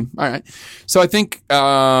That's works. the thing. All right. So I think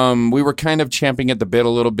we were kind of champing at the bit a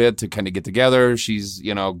little bit to kind of get together. She's,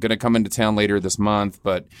 going to come into town later this month,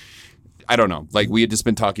 but I don't know. Like, we had just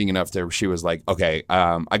been talking enough to, she was like, "Okay,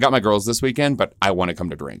 I got my girls this weekend, but I want to come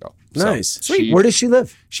to Durango." So Nice. Sweet. Where does she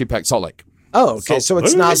live? She packed Salt Lake. Oh, okay. So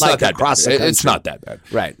it's not like that across bad. the country. It's not that bad.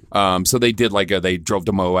 Right. So they did they drove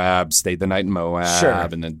to Moab, stayed the night in Moab, Sure.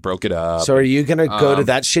 and then broke it up. So are you going to go to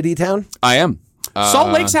that shitty town? I am.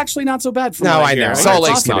 Salt Lake's actually not so bad for No, what I hear. know. Salt It's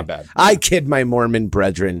Lake's awesome. not bad. I kid my Mormon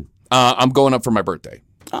brethren. I'm going up for my birthday.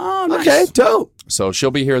 Oh, nice. Okay, dope. So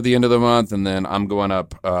she'll be here at the end of the month, and then I'm going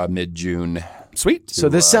up mid-June. Sweet. So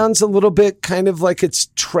this sounds a little bit kind of like it's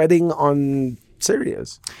treading on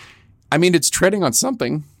Sirius. I mean, it's treading on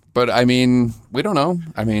something, but I mean, we don't know.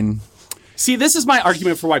 I mean, See, this is my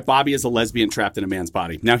argument for why Bobby is a lesbian trapped in a man's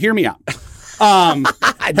body. Now, hear me out.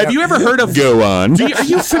 Have you ever heard of? go on. Are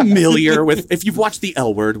you familiar with? If you've watched The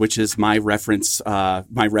L Word, which is my reference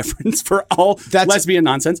for all lesbian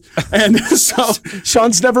nonsense, and so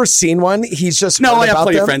Sean's never seen one. He's just no, heard I have about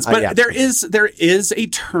plenty of them. friends, but Yeah. there is a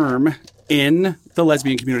term in the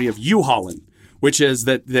lesbian community of U-hauling, which is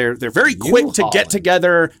that they're very quick to get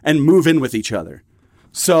together and move in with each other.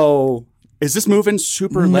 So. Is this moving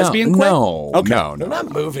super lesbian quick? No, Okay. no. They're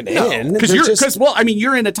not moving in. Because They're just-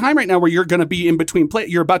 you're in a time right now where you're going to be in between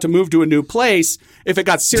you're about to move to a new place. If it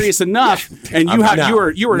got serious enough, and you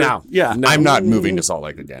were No. yeah. I'm not moving to Salt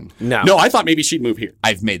Lake again. No, I thought maybe she'd move here.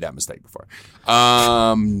 I've made that mistake before.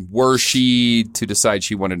 Were she to decide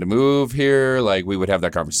she wanted to move here, like, we would have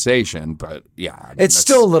that conversation. But yeah, I mean, it's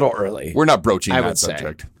still a little early. we're not broaching I that would say.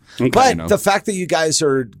 subject. But the fact that you guys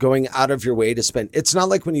are going out of your way to spend, it's not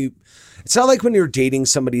like when you're dating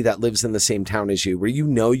somebody that lives in the same town as you, where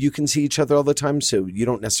you can see each other all the time, so you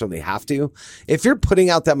don't necessarily have to. If you're putting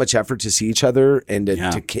out that much effort to see each other and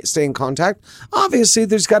to stay in contact, obviously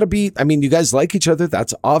there's got to be, I mean, you guys like each other.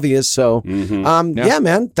 That's obvious. So, yeah,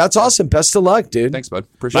 man, that's awesome. Best of luck, dude. Thanks, bud.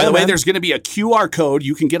 Appreciate By the way, man. there's going to be a QR code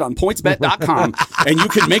you can get on pointsbet.com and you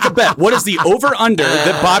can make a bet. What is the over-under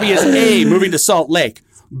that Bobby is A, moving to Salt Lake,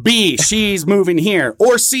 B, she's moving here,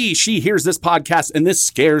 or C, she hears this podcast and this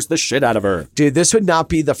scares the shit out of her? Dude, this would not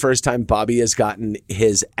be the first time Bobby has gotten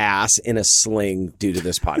his ass in a sling due to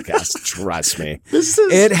this podcast. Trust me.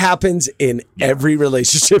 It happens in every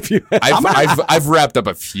relationship you have. I've wrapped up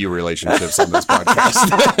a few relationships on this podcast.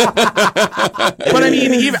 But I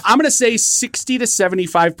mean, I'm going to say 60 to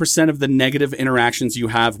 75% of the negative interactions you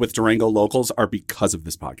have with Durango locals are because of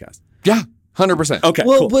this podcast. Yeah. 100%. Okay.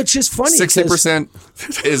 Well, cool. which is funny.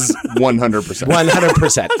 60% is 100%.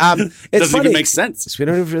 100%. It's Doesn't funny. even make sense. We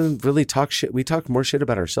don't even really talk shit. We talk more shit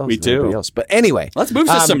about ourselves We than do. anybody else. But anyway, Let's move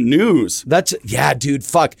to some news. Dude,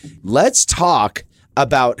 fuck. Let's talk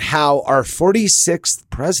about how our 46th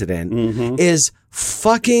president is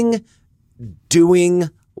fucking doing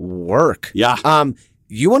work. Yeah.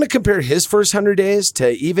 You want to compare his first 100 days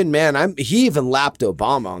to even, man, he even lapped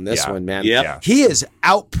Obama on this one, man. Yeah. He is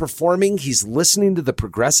outperforming. He's listening to the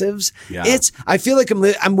progressives. Yeah. I feel like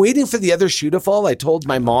I'm waiting for the other shoe to fall. I told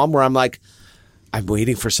my mom where I'm like, I'm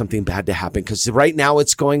waiting for something bad to happen because right now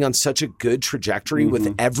it's going on such a good trajectory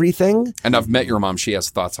with everything. And I've met your mom. She has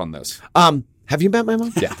thoughts on this. Have you met my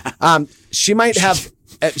mom? Yeah. She might have.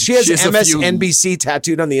 She has MSNBC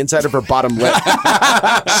tattooed on the inside of her bottom lip.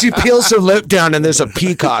 She peels her lip down and there's a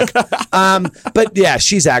peacock. But yeah,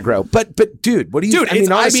 she's aggro. But dude, what do you?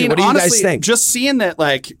 Honestly, what do you guys think? Just seeing that,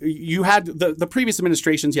 like, you had the previous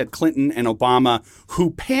administrations, you had Clinton and Obama,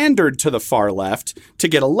 who pandered to the far left to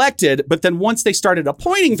get elected, but then once they started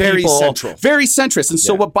appointing Very people, central. very centrist. And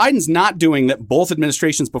so what Biden's not doing that both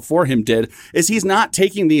administrations before him did is he's not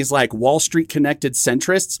taking these like Wall Street connected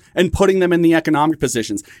centrists and putting them in the economic positions.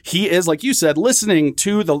 He is, like you said, listening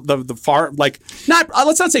to the far, like, not,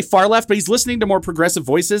 let's not say far left, but he's listening to more progressive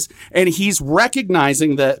voices, and he's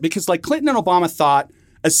recognizing that, because like Clinton and Obama thought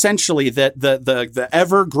essentially that the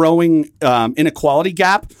ever growing inequality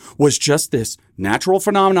gap was just this natural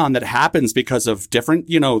phenomenon that happens because of different,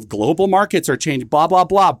 global markets are changing, blah, blah,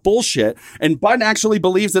 blah, bullshit. And Biden actually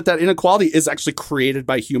believes that inequality is actually created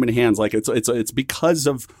by human hands. Like it's because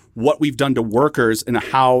of what we've done to workers and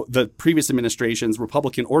how the previous administrations,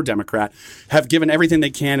 Republican or Democrat, have given everything they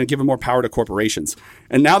can and given more power to corporations.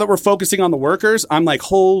 And now that we're focusing on the workers, I'm like,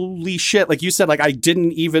 holy shit. Like you said, like I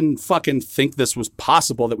didn't even fucking think this was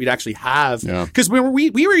possible that we'd actually have. Because we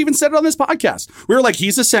were even said it on this podcast. We were like,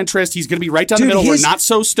 he's a centrist. He's going to be right down the middle. We're not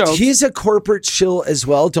so stoked. He's a corporate shill as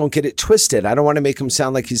well. Don't get it twisted. I don't want to make him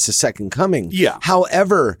sound like he's the second coming. Yeah.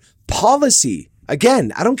 However, policy.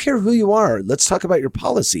 Again, I don't care who you are. Let's talk about your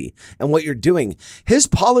policy and what you're doing. His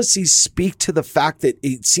policies speak to the fact that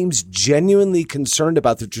it seems genuinely concerned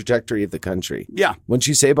about the trajectory of the country. Yeah. Wouldn't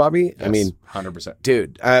you say, Bobby? Yes, I mean, 100%.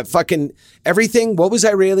 Dude, fucking everything. What was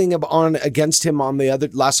I railing on against him on the other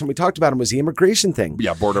last time we talked about him was the immigration thing.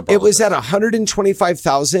 Yeah, border It politics. was at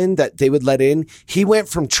 125,000 that they would let in. He went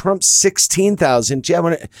from Trump's 16,000.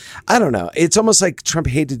 I don't know. It's almost like Trump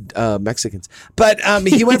hated Mexicans, but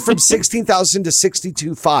he went from 16,000 to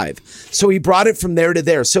 62.5. So he brought it from there to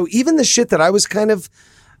there. So even the shit that I was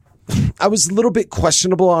a little bit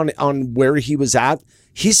questionable on where he was at.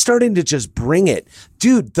 He's starting to just bring it.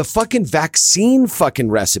 Dude, the fucking vaccine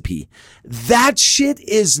fucking recipe. That shit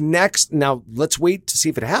is next. Now, let's wait to see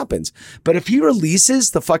if it happens. But if he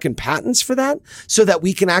releases the fucking patents for that so that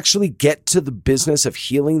we can actually get to the business of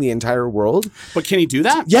healing the entire world. But can he do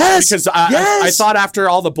that? Yes. Because I thought after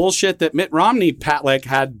all the bullshit that Mitt Romney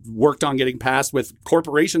had worked on getting passed with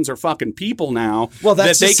corporations are fucking people now. Well,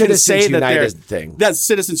 that's that the Citizens United thing. That's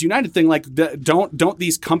Citizens United thing. Like, don't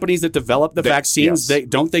these companies that develop the vaccines, yes.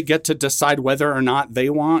 don't they get to decide whether or not they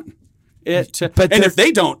want it to? But and if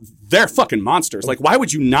they don't, they're fucking monsters. Like, why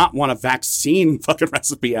would you not want a vaccine fucking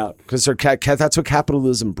recipe out? Because that's what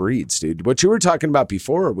capitalism breeds, dude. What you were talking about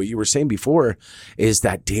before, what you were saying before, is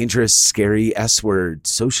that dangerous, scary S word,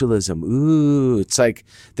 socialism. Ooh, it's like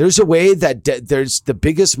there's a way that there's the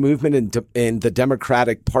biggest movement in the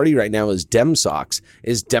Democratic Party right now is DemSocs,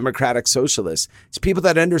 is democratic socialists. It's people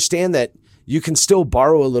that understand that you can still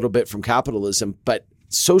borrow a little bit from capitalism, but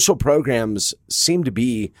social programs seem to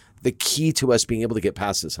be the key to us being able to get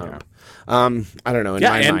past this hump. I don't know. In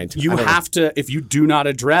my and mind, you have to, if you do not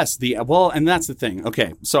address and that's the thing.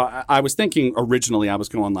 Okay, so I was thinking originally, I was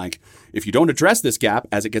going like, if you don't address this gap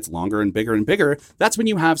as it gets longer and bigger, that's when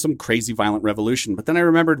you have some crazy violent revolution. But then I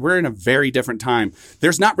remembered we're in a very different time.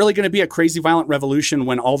 There's not really going to be a crazy violent revolution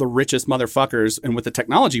when all the richest motherfuckers, and with the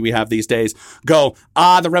technology we have these days, go,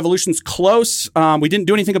 the revolution's close. We didn't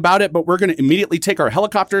do anything about it, but we're going to immediately take our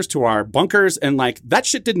helicopters to our bunkers. And like, that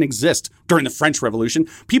shit didn't exist during the French Revolution.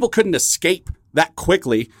 People couldn't escape that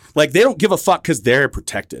quickly. Like, they don't give a fuck because they're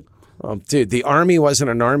protected. Dude, the army wasn't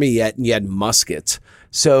an army yet, and you had muskets.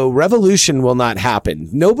 So revolution will not happen.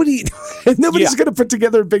 Nobody's going to put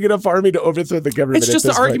together a big enough army to overthrow the government. It's just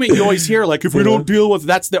the argument you always hear. Like, if we don't deal with,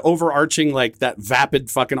 that's the overarching, like, that vapid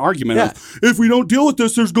fucking argument. Yeah. Of, if we don't deal with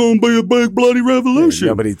this, there's going to be a big bloody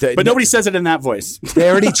revolution. But nobody says it in that voice. They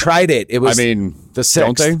already tried it. It was the 6th.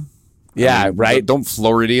 Don't they? Yeah, right. Don't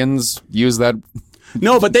Floridians use that?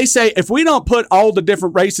 No, but they say if we don't put all the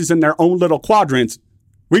different races in their own little quadrants,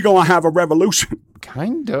 we're going to have a revolution.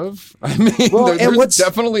 Kind of. I mean, there's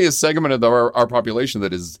definitely a segment of our population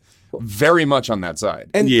that is very much on that side.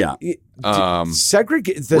 And yeah. We're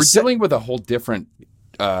dealing with a whole different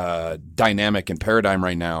dynamic and paradigm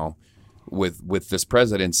right now with this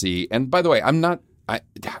presidency. And by the way,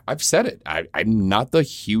 I've said it. I'm not the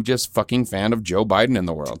hugest fucking fan of Joe Biden in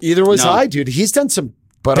the world. Either was I, dude. He's done some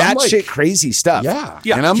batshit crazy stuff. Yeah.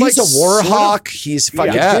 And he's a war hawk. He's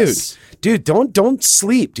fucking dude, don't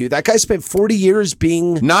sleep, dude. That guy spent 40 years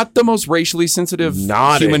being not the most racially sensitive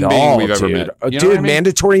human being we've ever met. Dude,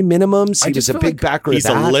 mandatory minimums. He was a big backer of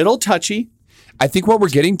that. He's a little touchy. I think what we're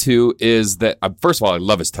getting to is that, first of all, I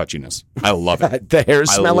love his touchiness. I love it. The hair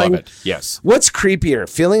smelling? I love it. Yes. What's creepier,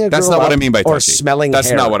 feeling a girl That's not what I mean by touchy. Or smelling That's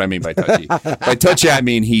hair? not what I mean by touchy. By touchy, I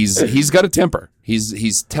mean he's got a temper.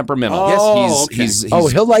 He's temperamental. He's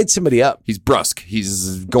he'll light somebody up. He's brusque.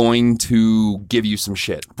 He's going to give you some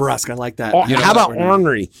shit. Brusque, I like that. How about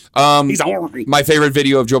ornery? He's ornery. My favorite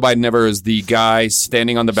video of Joe Biden ever is the guy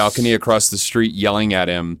standing on the balcony across the street yelling at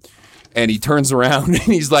him. And he turns around and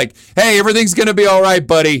he's like, "Hey, everything's going to be all right,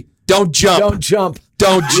 buddy. Don't jump. Don't jump.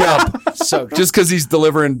 Don't jump." So just because he's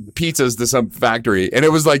delivering pizzas to some factory. And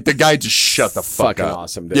it was like the guy just shut the fuck fucking up.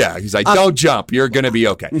 Awesome, dude. Yeah, he's like, "Don't jump. You're going to be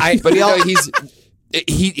okay." But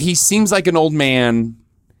he seems like an old man,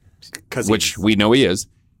 which we know he is.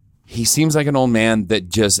 He seems like an old man that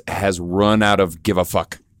just has run out of give a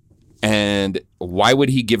fuck. And why would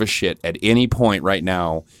he give a shit at any point right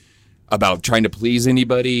now about trying to please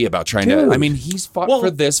anybody, about trying to... I mean, he's fought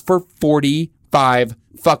for this for 45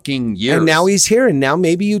 fucking years. And now he's here, and now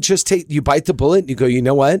maybe you just you bite the bullet and you go, you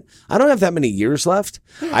know what? I don't have that many years left.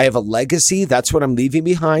 I have a legacy. That's what I'm leaving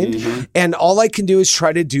behind. Mm-hmm. And all I can do is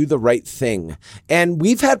try to do the right thing. And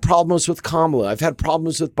we've had problems with Kamala. I've had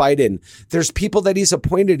problems with Biden. There's people that he's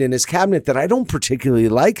appointed in his cabinet that I don't particularly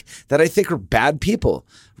like, that I think are bad people,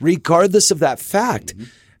 regardless of that fact.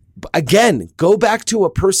 Mm-hmm. Again, go back to a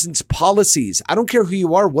person's policies. I don't care who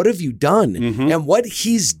you are. What have you done? Mm-hmm. And what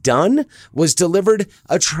he's done was delivered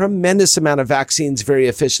a tremendous amount of vaccines very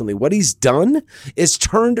efficiently. What he's done is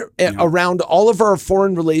turned around all of our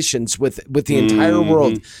foreign relations with the entire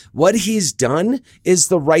world. What he's done is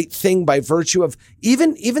the right thing by virtue of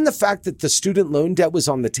even the fact that the student loan debt was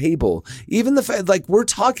on the table. Even the fact, like, we're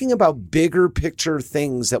talking about bigger picture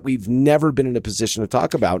things that we've never been in a position to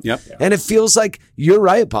talk about. Yep. And it feels like you're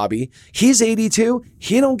right, Bobby. He's 82.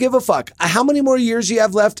 He don't give a fuck. How many more years you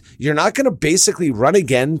have left? You're not going to basically run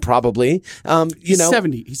again, probably. He's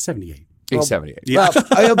 70. He's 78. He's 78. Yeah.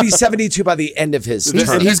 Well, he'll be 72 by the end of his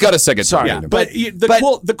term. He's got a second term. Yeah, but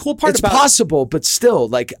the cool part it's about possible, but still,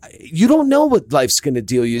 like, you don't know what life's going to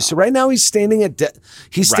deal you. So right now he's standing at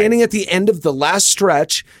standing at the end of the last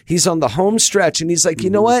stretch. He's on the home stretch, and he's like, you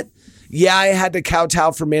know what? Yeah, I had to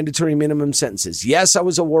kowtow for mandatory minimum sentences. Yes, I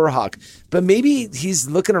was a war hawk. But maybe he's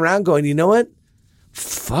looking around going, you know what?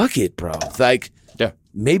 Fuck it, bro. Like,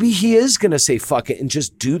 maybe he is going to say fuck it and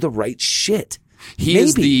just do the right shit.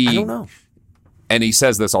 I don't know. And he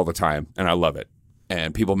says this all the time, and I love it.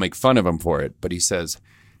 And people make fun of him for it. But he says,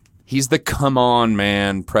 he's the come on,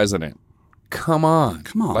 man president. Come on,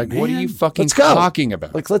 like, man. What are you fucking talking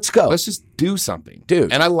about? Like, let's go. Let's just do something,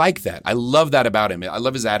 dude. And I like that. I love that about him. I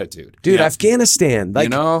love his attitude, dude. Yeah. Afghanistan,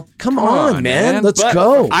 like, come on, man. Let's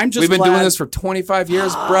go. We've been doing this for 25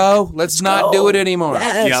 years, bro. Let's not do it anymore.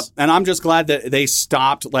 Yes. Yep. And I'm just glad that they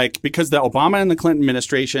stopped, like, because the Obama and the Clinton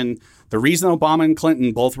administration. The reason Obama and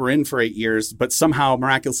Clinton both were in for 8 years, but somehow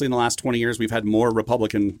miraculously in the last 20 years, we've had more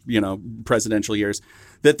Republican, presidential years,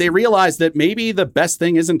 that they realized that maybe the best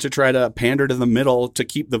thing isn't to try to pander to the middle to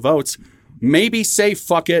keep the votes. maybe say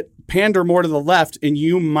fuck it, pander more to the left, and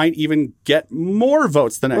you might even get more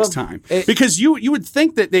votes the next time. Because you would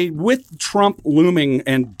think that with Trump looming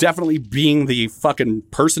and definitely being the fucking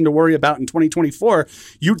person to worry about in 2024,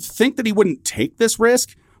 you'd think that he wouldn't take this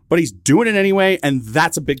risk. But he's doing it anyway, and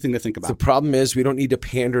that's a big thing to think about. The problem is we don't need to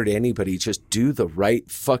pander to anybody. Just do the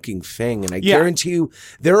right fucking thing. And I guarantee you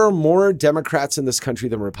there are more Democrats in this country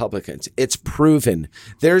than Republicans. It's proven.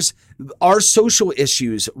 There's our social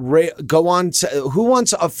issues go on to, who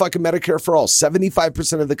wants a fucking Medicare for all?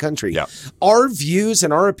 75% of the country. Yeah. Our views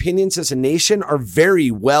and our opinions as a nation are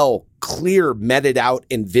very well clear, meted out,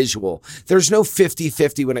 and visual. There's no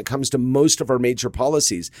 50-50 when it comes to most of our major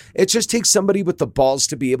policies. It just takes somebody with the balls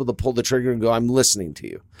to be able to pull the trigger and go, I'm listening to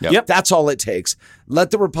you. Yep. That's all it takes. Let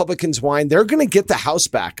the Republicans whine. They're going to get the House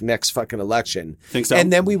back next fucking election. Think so?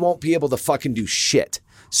 And then we won't be able to fucking do shit.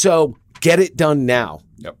 So get it done now.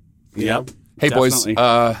 Yep. Yep. Hey, Definitely.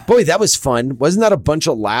 boys. Boy, that was fun. Wasn't that a bunch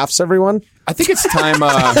of laughs, everyone? I think it's time.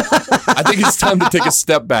 I think it's time to take a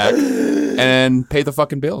step back and pay the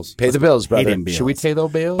fucking bills. Pay the bills, brother. Should we pay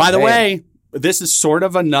those bills? By the way, this is sort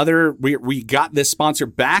of another. We got this sponsor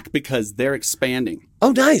back because they're expanding.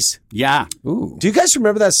 Oh, nice. Yeah. Ooh. Do you guys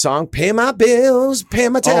remember that song? Pay my bills, pay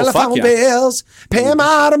my telephone yeah. bills, pay my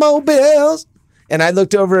automobiles. And I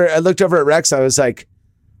looked over at Rex. I was like,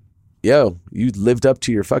 yo, you lived up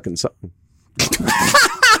to your fucking song.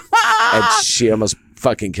 And she almost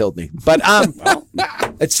fucking killed me. But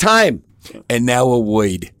it's time. And now a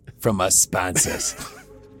word from our sponsors.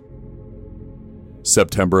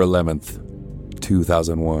 September 11th,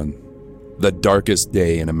 2001. The darkest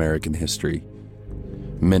day in American history.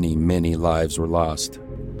 Many, many lives were lost.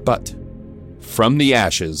 But from the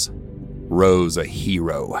ashes rose a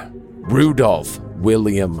hero. Rudolph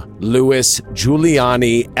William Louis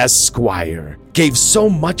Giuliani Esquire gave so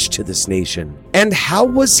much to this nation. And how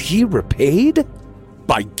was he repaid?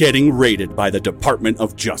 By getting raided by the Department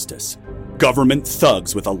of Justice. Government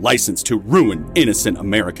thugs with a license to ruin innocent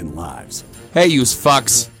American lives. Hey, yous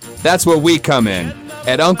fucks. That's where we come in.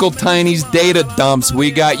 At Uncle Tiny's data dumps,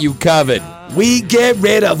 we got you covered. We get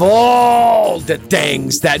rid of all the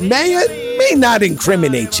things that may or may not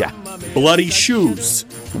incriminate you. Bloody shoes.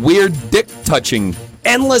 Weird dick touching.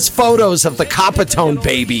 Endless photos of the Coppertone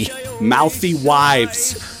baby. Mouthy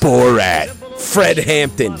wives. Borat. Fred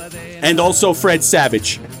Hampton. And also Fred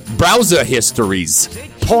Savage. Browser histories.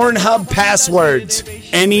 Pornhub passwords.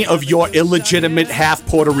 Any of your illegitimate half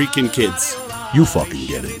Puerto Rican kids. You fucking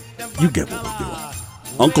get it. You get what we're doing.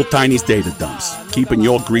 Uncle Tiny's data dumps. Keeping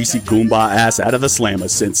your greasy Goomba ass out of the slammer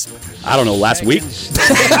since, I don't know, last week?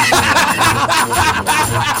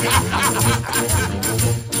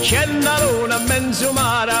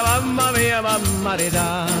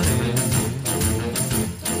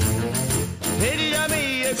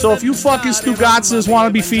 So if you fucking Stugatzes want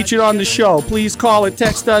to be featured on the show, please call or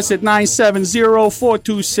text us at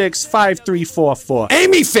 970-426-5344.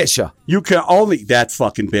 Amy Fisher. You can only... That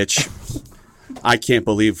fucking bitch. I can't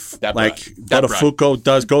believe That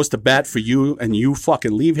Botafuco goes to bat for you and you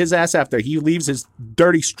fucking leave his ass after he leaves his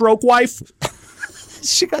dirty stroke wife.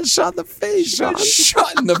 She got shot in the face, Sean.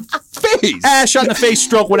 Shot in the face. Shot in the face,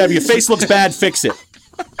 stroke, whatever. Your face looks bad, fix it.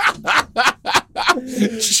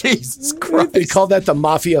 Jesus Christ. They call that the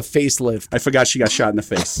mafia facelift. I forgot she got shot in the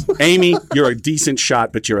face. Amy, you're a decent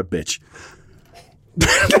shot, but you're a bitch.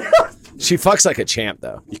 She fucks like a champ,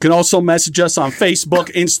 though. You can also message us on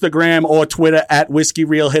Facebook, Instagram, or Twitter at Whiskey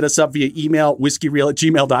Reel. Hit us up via email,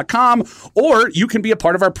 whiskeyreel@gmail.com. Or you can be a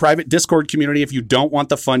part of our private Discord community if you don't want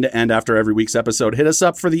the fun to end after every week's episode. Hit us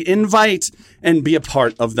up for the invite and be a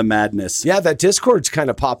part of the madness. Yeah, that Discord's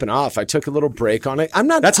kind of popping off. I took a little break on it.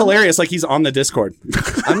 That's hilarious. Like he's on the Discord.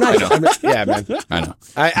 I'm not. Yeah, man.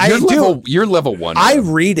 I know. You're level one. I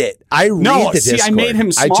read it. I read the Discord. I made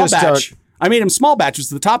him small batch. I made him small batch, which is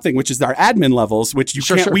the top thing, which is our admin levels, which you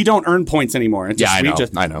can't. Sure. We don't earn points anymore. It's I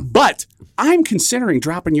know. But I'm considering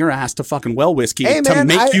dropping your ass to fucking Well Whiskey to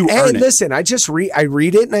make you earn it. Listen, I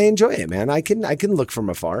read it and I enjoy it, man. I can look from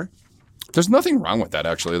afar. There's nothing wrong with that,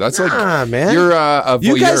 actually. That's like, man. You're a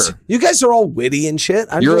voyeur. You guys are all witty and shit.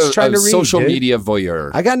 You're just trying to read. Social media voyeur.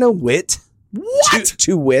 I got no wit. What?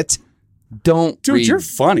 To wit. Dude, you're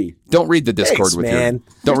funny. Don't read the Discord with man.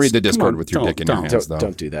 Don't read the Discord with your dick in your hands, though.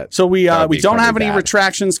 Don't do that. So we don't have any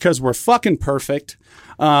retractions because we're fucking perfect.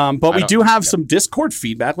 But we do have some Discord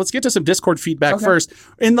feedback. Let's get to some Discord feedback first.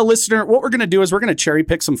 In the listener, what we're going to do is we're going to cherry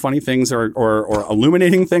pick some funny things or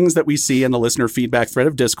illuminating things that we see in the listener feedback thread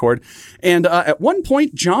of Discord. And at one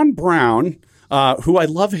point, John Brown who I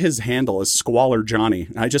love his handle is Squalor Johnny.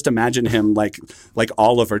 I just imagine him like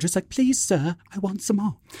Oliver, just like, please, sir, I want some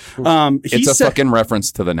more. It's a fucking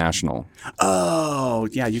reference to The National. Oh,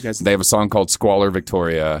 yeah, you guys. They have a song called Squalor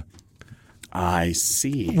Victoria. I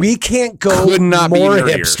see. We can't go Could not more be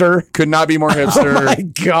nerdier. hipster. Could not be more hipster. Oh my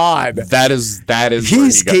God. That is.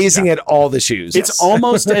 He's gazing at all the shoes. It's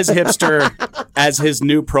almost as hipster as his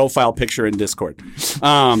new profile picture in Discord.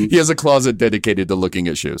 He has a closet dedicated to looking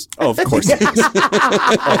at shoes. Oh, of course he does.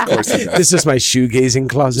 Of course he does. This is my shoe gazing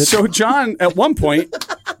closet. So John, at one point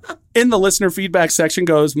in the listener feedback section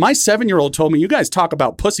goes, my 7-year-old told me you guys talk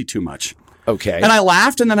about pussy too much. Okay. And I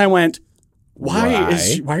laughed and then I went, why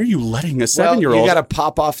are you letting a 7-year-old? You got to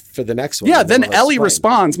pop off for the next one. Yeah, then I'll Ellie explain.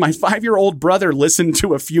 responds, my 5-year-old brother listened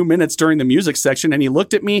to a few minutes during the music section and he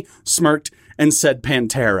looked at me, smirked, and said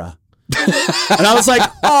Pantera. And I was like,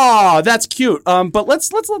 oh, that's cute. But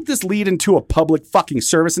let's let this lead into a public fucking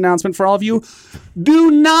service announcement for all of you.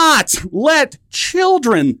 Do not let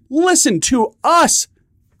children listen to us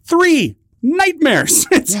 3 nightmares.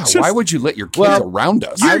 Why would you let your kids around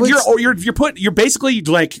us? You're basically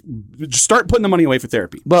like, start putting the money away for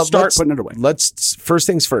therapy. Well, start putting it away. Let's first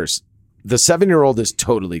things first. The 7-year-old is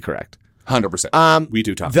totally correct. 100%. We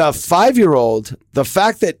do talk. The 5-year-old, the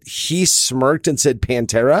fact that he smirked and said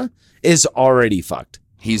Pantera is already fucked.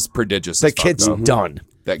 He's prodigious. The kid's done.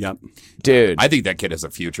 Dude. I think that kid has a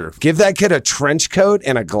future. Give that kid a trench coat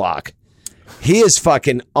and a Glock. He is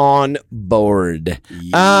fucking on board.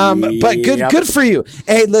 But good for you.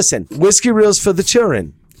 Hey, listen, whiskey reels for the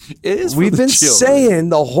children. We've been saying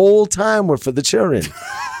the whole time we're for the children.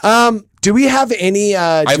 Do we have any?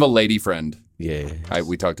 I have a lady friend. Yeah,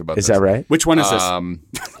 we talked about. Is that right? Which one is this?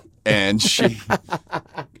 And she,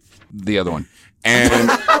 the other one, and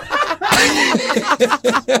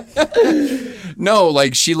no,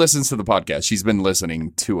 like she listens to the podcast. She's been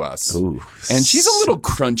listening to us. Ooh. And she's a little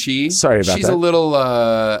crunchy. Sorry about she's that. a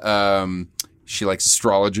little. She likes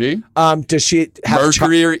astrology. Does she have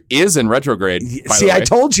Mercury is in retrograde. By See, the way. I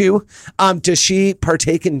told you. Does she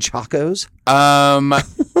partake in chacos?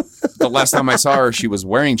 The last time I saw her, she was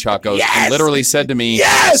wearing chacos and literally said to me,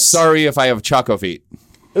 Yes! sorry if I have choco feet.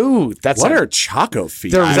 Ooh, that's What are Choco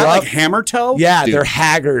feet? They're Is that rough. like hammer toe? Yeah, Dude. they're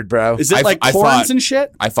haggard, bro. Is it I like fought- corns and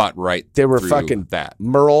shit? I fought right. They were through fucking that.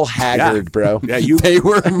 Merle Haggard, bro. Yeah, you. They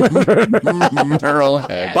were Merle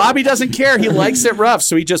Haggard. Bobby doesn't care. He likes it rough,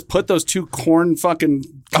 so he just put those 2 corn fucking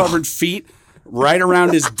covered feet right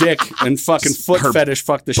around his dick and fucking foot Her fetish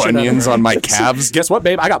fuck the shit out of Bunions her. on my calves. Guess what,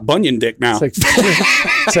 babe? I got bunion dick now.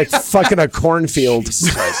 It's like fucking a cornfield.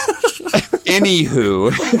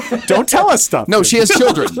 Anywho, Don't tell us stuff. no, she has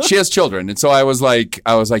children. She has children, and so I was like,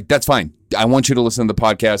 that's fine. I want you to listen to the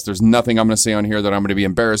podcast. There's nothing I'm going to say on here that I'm going to be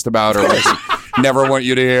embarrassed about or like, never want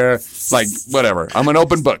you to hear. Like whatever. I'm an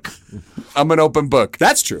open book.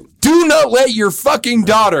 That's true. Do not let your fucking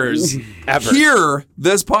daughters Ever. hear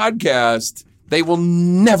this podcast. They will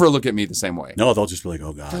never look at me the same way. No, they'll just be like,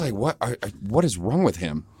 oh, God. They're like, what is wrong with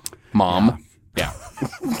him, Mom? Yeah.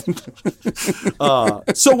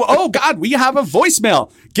 So, oh, God, we have a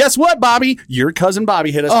voicemail. Guess what, Bobby? Your cousin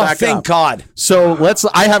Bobby hit us Oh, back thank up. God. So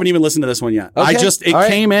I haven't even listened to this one yet. Okay. It All right.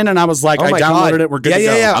 came in and I was like, Oh I my downloaded God. it. We're good Yeah, to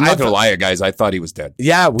yeah, go. yeah. I'm not going to lie, guys. I thought he was dead.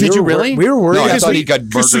 Yeah, Did you really? We were worried. No, I because thought we- he got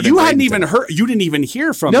So murdered. you in hadn't Bradenton. even heard. You didn't even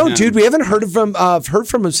hear from No, him. dude, we haven't heard from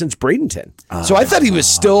him since Bradenton. So I thought he was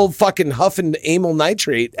still fucking huffing amyl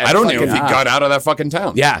nitrate. at I don't know fucking- if he got out of that fucking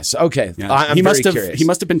town. Yes. Okay. Yeah. I'm he very must have. curious. He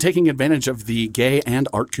must have been taking advantage of the gay and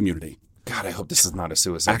art community. God, I hope this is not a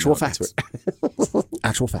suicide. Actual note. facts.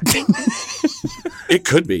 Actual facts. It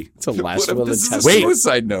could be. It's a What last if will this is and a testament.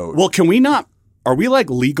 suicide note? Well, can we not? Are we like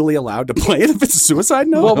legally allowed to play it if it's a suicide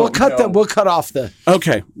note? Well, we'll cut off the.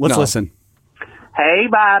 Okay, let's No. listen. Hey,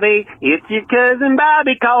 Bobby, it's your cousin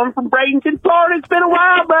Bobby calling from Bradenton, Florida. It's been a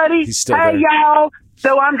while, buddy. He's still hey, there. y'all.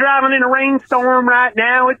 So I'm driving in a rainstorm right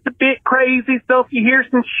now. It's a bit crazy, so if you hear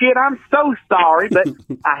some shit, I'm so sorry, but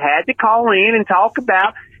I had to call in and talk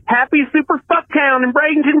about Happy Super Fucktown in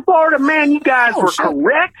Bradenton, Florida. Man, you guys were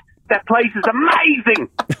correct. That place is amazing.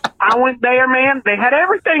 I went there, man. They had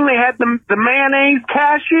everything. They had the mayonnaise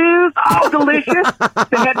cashews, all delicious.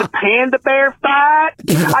 They had the panda bear fight.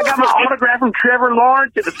 I got my autograph from Trevor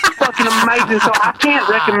Lawrence. It was fucking amazing. So I can't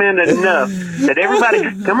recommend it enough that everybody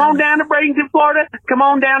come on down to Bradenton, Florida. Come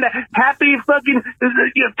on down to Happy fucking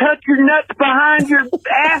touch your nuts behind your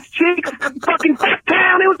ass cheeks. Fucking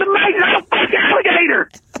town. It was amazing. Oh, fuck alligator.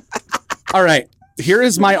 All right. Here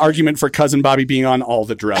is my argument for cousin Bobby being on all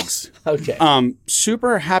the drugs. Okay.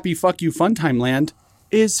 Super happy fuck you fun time land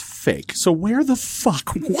is fake. So where the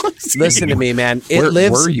fuck was he? Listen to me, man. It Where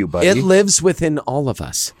lives. were you, buddy? It lives within all of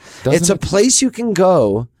us. Doesn't It's a it? place you can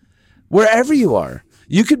go wherever you are.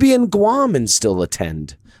 You could be in Guam and still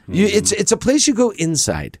attend. It's a place you go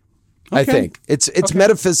inside. I think it's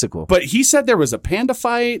metaphysical. But he said there was a panda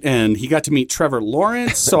fight, and he got to meet Trevor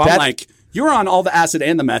Lawrence. So I'm like, you were on all the acid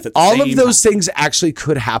and the meth at the all same of those things actually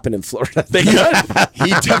could happen in Florida. They could. He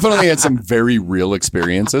definitely had some very real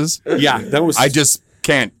experiences. Yeah, that was. I just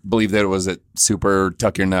can't believe that it was at super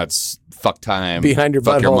tuck your nuts, fuck time, behind your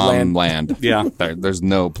fuck your butthole mom land. Yeah, there's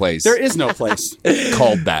no place. There is no place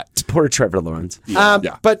called that. Poor Trevor Lawrence.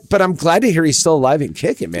 But I'm glad to hear he's still alive and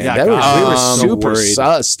kicking, man. Yeah, we were so super worried.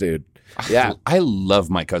 sus, dude. Yeah, I love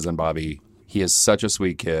my cousin Bobby. He is such a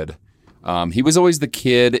sweet kid. He was always the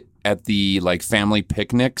kid at the like family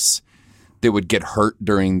picnics that would get hurt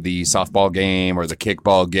during the softball game or the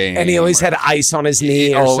kickball game, and he always had ice on his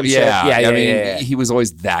knee. Or some shit. I mean, he was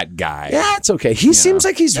always that guy. Yeah, it's okay. He seems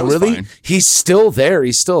like he's he's still there.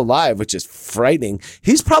 He's still alive, which is frightening.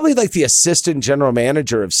 He's probably like the assistant general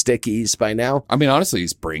manager of Stickies by now. I mean, honestly,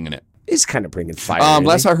 he's bringing it. He's kind of bringing fire.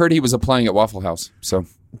 Last I heard, he was applying at Waffle House. So,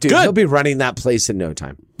 dude, he'll be running that place in no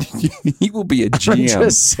time. He will be a GM. I'm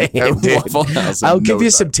just saying, at dude. Waffle House. I'll give you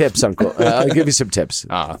some tips, Uncle. I'll give you some tips.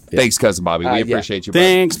 Thanks, cousin Bobby. We appreciate you. Buddy.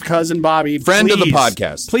 Thanks, cousin Bobby. Friend of the Please,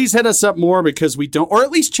 podcast. Please hit us up more because we don't, or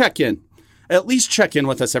at least check in. At least check in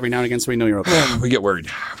with us every now and again so we know you're okay. We get worried.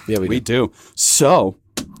 Yeah, we do. So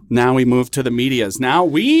now we move to the medias. Now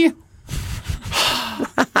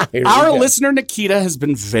our listener Nikita has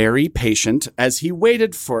been very patient as he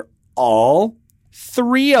waited for all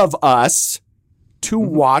three of us to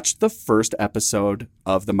watch the first episode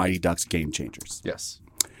of the Mighty Ducks Game Changers. Yes.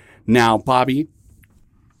 Now, Bobby,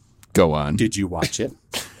 go on. Did you watch it?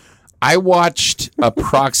 I watched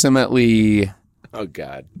approximately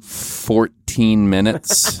 14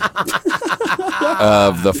 minutes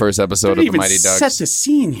of the first episode of the Mighty Ducks. Set the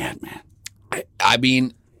scene yet, man. I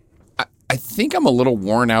mean, I think I'm a little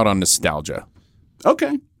worn out on nostalgia.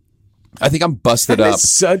 Okay. I think I'm busted That up is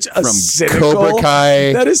such a from cynical. Cobra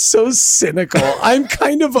Kai. That is so cynical. I'm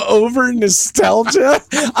kind of over nostalgia.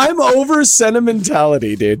 I'm over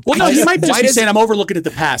sentimentality, dude. Well, no, he might just be saying I'm over looking at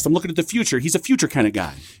the past. I'm looking at the future. He's a future kind of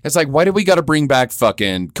guy. It's like, why do we got to bring back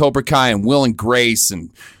fucking Cobra Kai and Will and Grace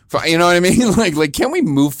and you know what I mean? Like, can we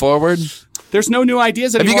move forward? There's no new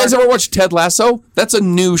ideas anymore. Have you guys ever watched Ted Lasso? That's a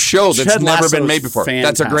new show that's Ted never Lasso's been made before.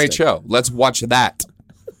 That's a great fantastic. show. Let's watch that.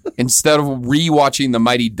 Instead of rewatching the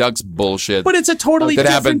Mighty Ducks bullshit. But it's a totally that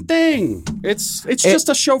different happened. thing. It's just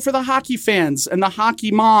a show for the hockey fans and the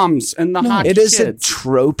hockey moms and the hockey It is a kids.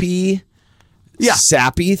 tropey,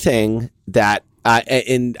 sappy thing that.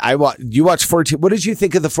 And you watched 14. What did you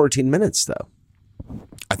think of the 14 minutes though?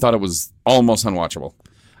 I thought it was almost unwatchable.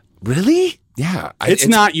 Really? Yeah, It's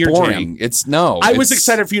not your boring. jam. I was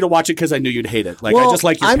excited for you to watch it because I knew you'd hate it. Like I just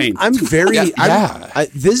like your pain. I'm very. Yeah.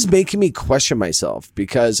 This is making me question myself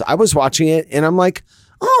because I was watching it and I'm like,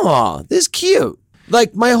 oh, this is cute.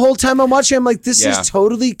 Like my whole time I'm watching, I'm like, this is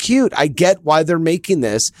totally cute. I get why they're making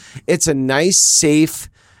this. It's a nice, safe,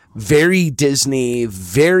 very Disney,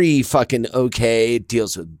 very fucking okay. It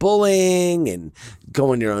deals with bullying and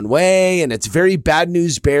going your own way, and it's very Bad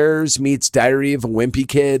News Bears meets Diary of a Wimpy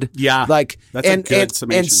Kid. Yeah, like that's a good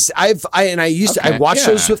summation. I watched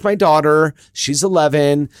those with my daughter. She's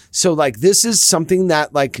 11, so like this is something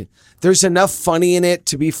that like there's enough funny in it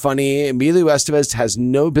to be funny. Emilio Estevez has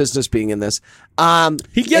no business being in this.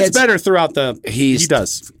 He gets better throughout he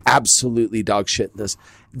does absolutely dog shit in this.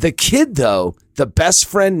 The kid though, the best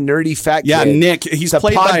friend, nerdy fat kid. Yeah, Nick. He's the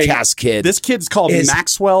played podcast by, kid. This kid's called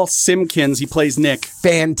Maxwell Simkins. He plays Nick.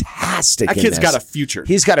 Fantastic. That kid's got a future.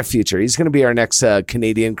 He's got a future. He's going to be our next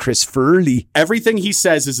Canadian Chris Furley. Everything he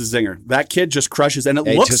says is a zinger. That kid just crushes, and it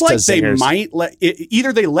He looks just like does they zingers. might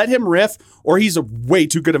either they let him riff, or he's a way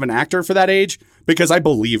too good of an actor for that age. Because I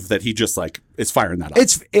believe that he just like is firing that up.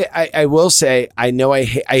 I will say I know I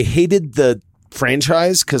hated the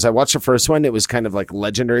franchise because I watched the first one. It was kind of like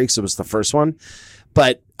legendary because it was the first one,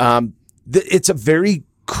 but it's a very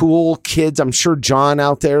cool kids. I'm sure John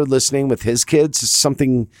out there listening with his kids is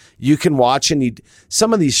something you can watch. And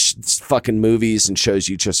some of these fucking movies and shows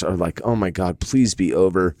you just are like, oh my God, please be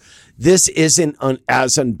over. This isn't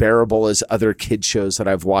as unbearable as other kid shows that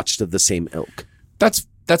I've watched of the same ilk.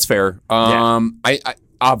 That's fair. I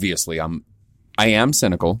obviously I am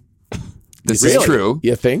cynical. This is true.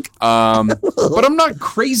 You think? But I'm not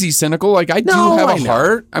crazy cynical. Like I do have a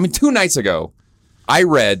heart. I mean, 2 nights ago, I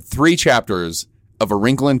read 3 chapters of A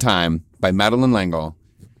Wrinkle in Time by Madeleine L'Engle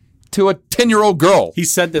to a 10-year-old girl. He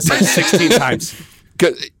said this like 16 times.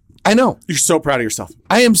 I know. You're so proud of yourself.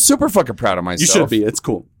 I am super fucking proud of myself. You should be. It's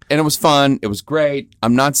cool. And it was fun. It was great.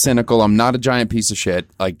 I'm not cynical. I'm not a giant piece of shit.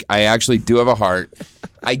 Like I actually do have a heart.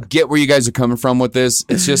 I get where you guys are coming from with this.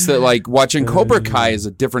 It's just that like watching Cobra Kai is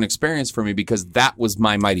a different experience for me because that was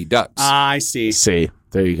my Mighty Ducks. I see. See,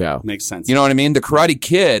 there you go. Makes sense. You know what I mean? The Karate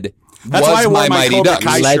Kid That's was why I wore my my Mighty Cobra Ducks.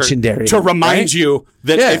 Kai Legendary. shirt to remind Right? you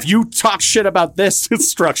that Yeah. if you talk shit about this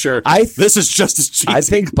structure, this is just as cheesy. I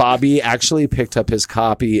think Bobby actually picked up his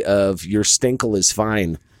copy of Your Stinkle is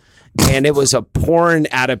Fine. And it was a porn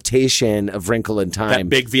adaptation of Wrinkle in Time. That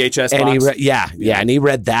big VHS and box. and he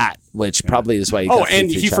read that, which probably is why he got and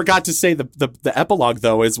 50 he forgot to say the epilogue,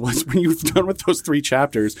 though, was when you're done with those 3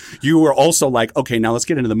 chapters, you were also like, okay, now let's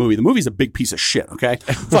get into the movie. The movie's a big piece of shit, okay?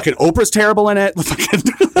 Fucking Oprah's terrible in it.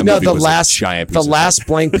 No, the last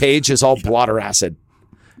blank page is all blotter acid.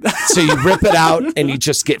 So you rip it out and you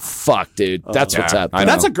just get fucked, dude. That's what's up. I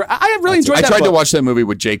That's know. I really enjoyed that I tried to book. watch that movie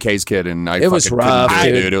with JK's kid, and I It was fucking rough,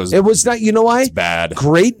 couldn't do it, dude. dude. It was not. You know why? It's bad.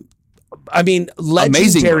 Great. I mean,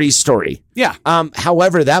 legendary story. Yeah.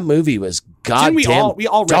 However, that movie was Didn't goddamn we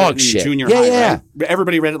all read dog it in shit. junior yeah, high, yeah. right?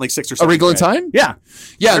 Everybody read it like 6 or A 7. Wrinkle in Time? Yeah.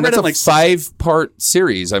 Yeah, I and read that's it a like 5-part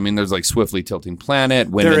series. I mean, there's like Swiftly Tilting Planet,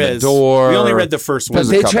 Wind There in the is. Door. We only read the first one. But There's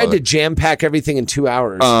a they couple tried to other- jam pack everything in 2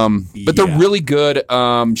 hours. But they're really good.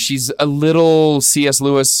 She's a little C.S.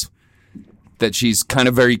 Lewis, that she's kind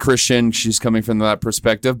of very Christian. She's coming from that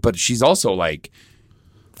perspective, but she's also like,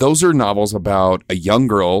 those are novels about a young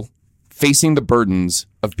girl facing the burdens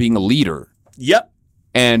of being a leader. Yep.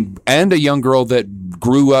 And a young girl that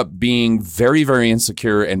grew up being very, very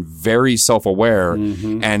insecure and very self-aware,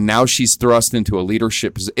 and now she's thrust into a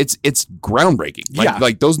leadership. It's groundbreaking.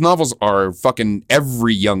 Like those novels are fucking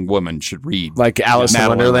every young woman should read. Like Alice in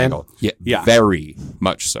Madeline Wonderland? L'Engle. Yeah, very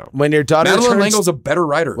much so. When your daughter Madeline turns, L'Engle's a better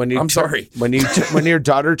writer. I'm sorry. When your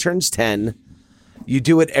daughter turns 10, you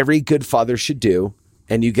do what every good father should do.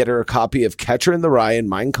 And you get her a copy of Catcher in the Rye and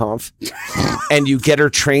Mein Kampf, and you get her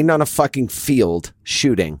trained on a fucking field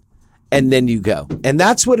shooting, and then you go. And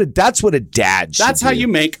that's what a dad should That's how do. you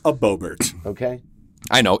make a Bobert. Okay.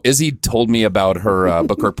 I know. Izzy told me about her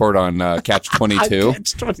book report on Catch 22.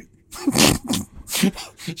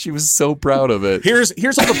 She was so proud of it. Here's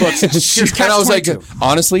all the books. Here's And I was like, Catch-22.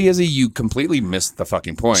 honestly, Izzy, you completely missed the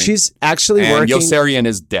fucking point. She's actually and working. Yossarian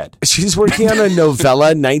is dead. She's working on a novella,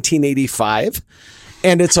 1985,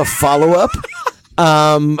 and it's a follow-up.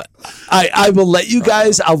 I will let you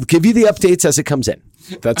guys. I'll give you the updates as it comes in.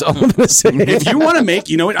 That's all I'm going to say. If you want to make,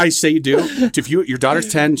 you know what I say you do? If your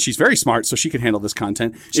daughter's 10, she's very smart, so she can handle this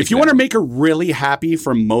content. If you want to make her really happy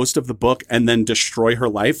for most of the book and then destroy her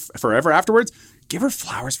life forever afterwards, give her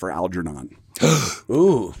Flowers for Algernon.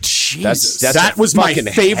 Ooh, Jesus. That was my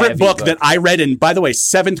fucking favorite heavy book that I read in, by the way,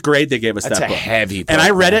 7th grade they gave us That's that a book. heavy book, And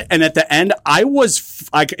I read it, and at the end, I was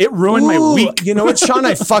like, it ruined my Ooh, week. You know what, Sean?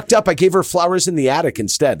 I fucked up. I gave her Flowers in the Attic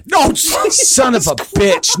instead. No, Son of a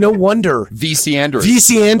bitch. No wonder. VC Andrews.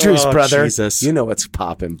 VC Andrews, Oh, brother. Jesus. You know what's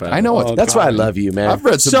popping, brother. I know what's That's why I popping. love you, man. I've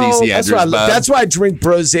read some VC that's why Andrews, bud. that's why I drink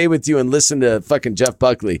brosé with you and listen to fucking Jeff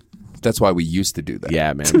Buckley. That's why we used to do that.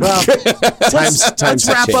 Yeah, man. Well, times Let's have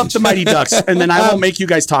wrap up changed. the Mighty Ducks, and then I won't make you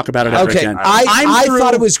guys talk about it ever Okay, again. I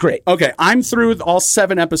thought it was great. Okay, I'm through all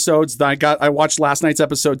 7 episodes that I watched last night's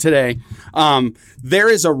episode today. There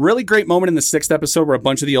is a really great moment in the 6th episode where a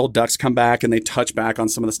bunch of the old ducks come back and they touch back on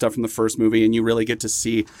some of the stuff from the first movie, and you really get to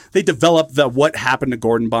see they develop what happened to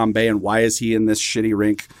Gordon Bombay and why is he in this shitty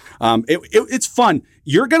rink. It's fun.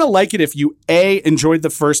 You're gonna like it if you A, enjoyed the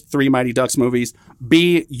first 3 Mighty Ducks movies,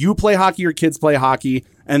 B, you play hockey, your kids play hockey,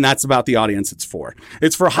 and that's about the audience it's for.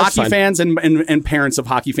 It's for hockey fine. fans and parents of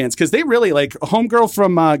hockey fans, because they really like homegirl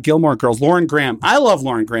from Gilmore Girls, Lauren Graham. I love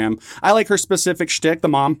Lauren Graham. I like her specific shtick, the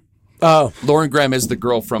mom. Oh, Lauren Graham is the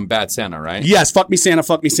girl from Bad Santa, right? Yes, fuck me Santa,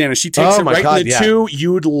 fuck me Santa. She takes Oh it my right God, in the yeah. 2.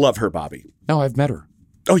 You'd love her, Bobby. No, I've met her.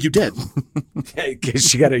 Oh, you did? because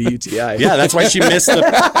she got a UTI. Yeah, that's why she missed an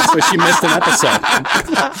episode.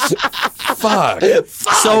 Fuck.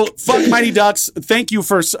 So, fuck Mighty Ducks. Thank you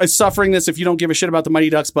for suffering this if you don't give a shit about the Mighty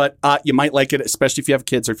Ducks, but you might like it, especially if you have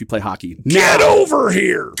kids or if you play hockey. Get over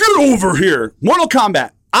here. Get over here. Mortal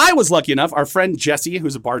Kombat. I was lucky enough, our friend Jesse,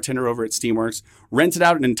 who's a bartender over at Steamworks, rented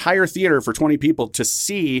out an entire theater for 20 people to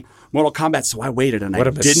see Mortal Kombat, so I waited and What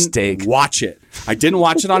I a mistake. didn't watch it. I didn't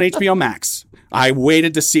watch it on HBO Max. I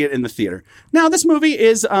waited to see it in the theater. Now, this movie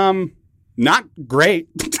is not great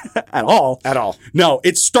at all. At all. No,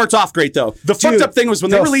 it starts off great, though. The fucked Dude, up thing was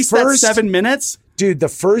when they the released first- that 7 minutes. Dude, the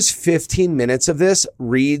first 15 minutes of this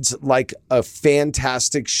reads like a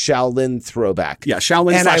fantastic Shaolin throwback. Yeah,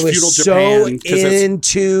 Shaolin and I / was feudal so Japan. 'Cause it's-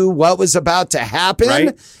 into what was about to happen.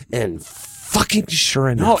 Right? And fucking sure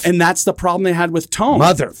enough. No, and that's the problem they had with Tone.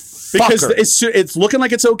 Motherfucker. Because it's looking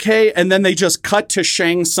like it's okay, and then they just cut to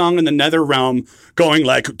Shang Tsung in the Nether Realm going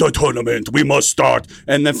like, the tournament, we must start.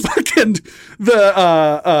 And then fucking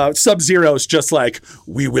the Sub-Zero's just like,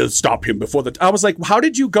 we will stop him before the... I was like, how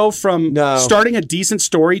did you go from starting a decent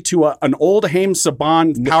story to an old Haim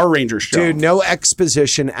Saban Power Rangers show? Dude, no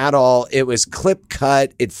exposition at all. It was clip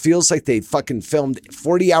cut. It feels like they fucking filmed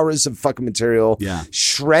 40 hours of fucking material,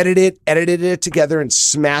 shredded it, edited it together, and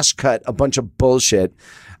smash cut a bunch of bullshit.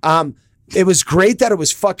 It was great that it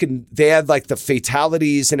was fucking, they had like the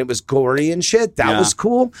fatalities and it was gory and shit. That was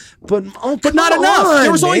cool. But not enough.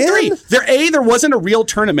 There was only 3. There wasn't a real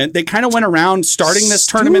tournament. They kind of went around starting this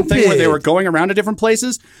tournament thing where they were going around to different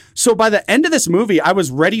places. So by the end of this movie, I was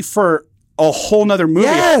ready for a whole nother movie.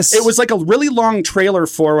 Yes. It was like a really long trailer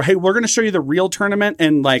for, hey, we're going to show you the real tournament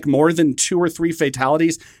and like more than 2 or 3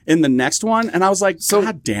 fatalities in the next one. And I was like,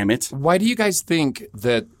 God damn it. Why do you guys think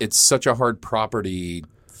that it's such a hard property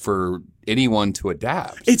for anyone to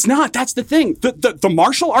adapt? It's not. That's the thing. The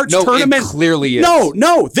martial arts tournament it clearly is.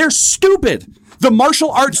 No, they're stupid. The martial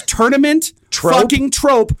arts tournament fucking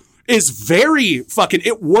trope is very fucking,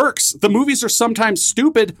 it works. The movies are sometimes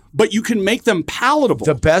stupid, but you can make them palatable.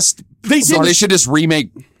 The best. They should just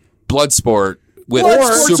remake Bloodsport with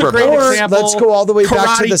Super Super Bowl. Let's go all the way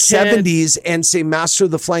back to the Karate Kid. 70s and say Master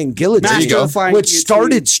of the Flying Guillotine, Master of the Flying which Guillotine.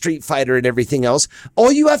 started Street Fighter and everything else.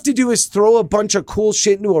 All you have to do is throw a bunch of cool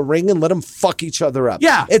shit into a ring and let them fuck each other up.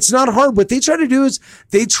 Yeah. It's not hard. What they try to do is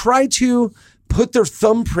they try to put their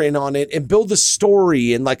thumbprint on it and build a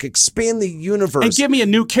story and like expand the universe. And give me a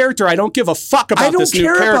new character. I don't give a fuck about this new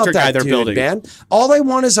character guy they're building. Man. All I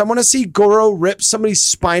want to see Goro rip somebody's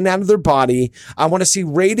spine out of their body. I want to see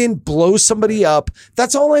Raiden blow somebody up.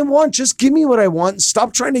 That's all I want. Just give me what I want and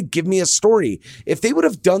stop trying to give me a story. If they would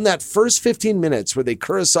have done that first 15 minutes where they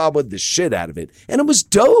Kurosawa the shit out of it, and it was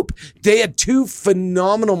dope. They had 2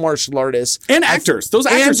 phenomenal martial artists. And actors. Those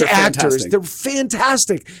actors are fantastic. They're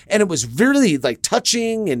fantastic. And it was really like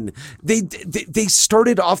touching, and they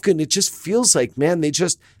started off good, and it just feels like, man,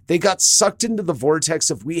 they got sucked into the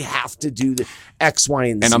vortex of we have to do the X, Y,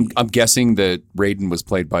 and Z. And I'm guessing that Raiden was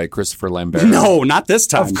played by Christopher Lambert. No, not this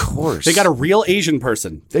time. Of course. They got a real Asian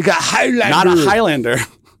person. They got Highlander. Not a Highlander.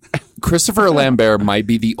 Christopher Lambert might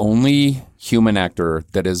be the only human actor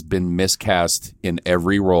that has been miscast in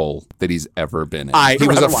every role that he's ever been in. He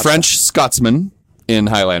was a French Scotsman in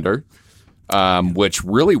Highlander. Which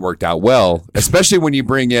really worked out well, especially when you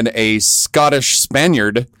bring in a Scottish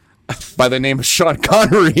Spaniard by the name of Sean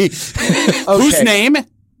Connery, whose name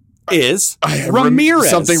is Ramirez.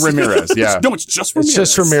 Something Ramirez, yeah. No, it's just Ramirez. It's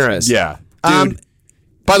just Ramirez. Yeah. Dude,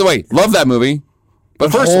 by the way, love that movie.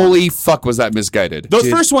 But holy fuck, was that misguided. The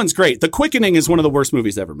first one's great. The Quickening is one of the worst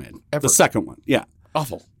movies ever made. The second one. Yeah.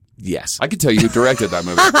 Awful. Yes. I can tell you who directed that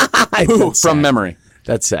movie. Who? From memory.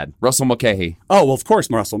 That's sad. Russell Mulcahy. Oh, well, of course,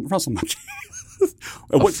 Russell Mulcahy.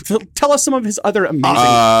 Tell us some of his other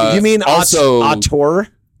amazing... you mean also Auteur?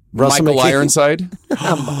 Michael Ironside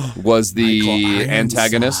was the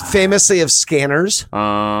antagonist. Famously of Scanners.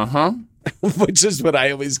 Uh-huh. Which is what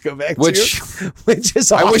I always go back to. Which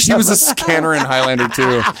is awesome. I wish he was a scanner in Highlander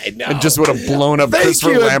too. I know. And just would have blown up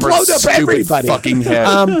Christopher Lambert's stupid everybody. fucking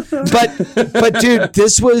head. But dude,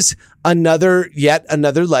 this was yet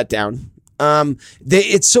another letdown.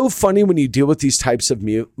 It's so funny when you deal with these types of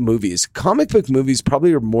movies. Comic book movies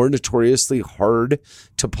probably are more notoriously hard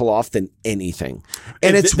to pull off than anything.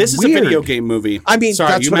 And it's this weird. is a video game movie. I mean,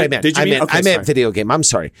 sorry, that's what I meant. Did you mean? Okay, I meant video game. I'm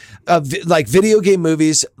sorry. Like video game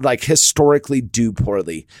movies, like historically do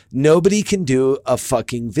poorly. Nobody can do a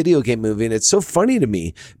fucking video game movie, and it's so funny to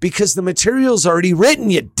me because the material's already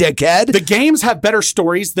written. You dickhead. The games have better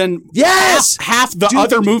stories than half the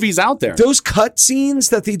other movies out there. Those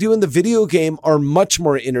cutscenes that they do in the video game are much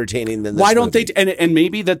more entertaining than this Why don't movie. they? And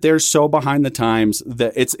maybe that they're so behind the times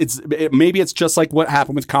that maybe it's just like what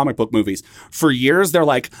happened with comic book movies. For years, they're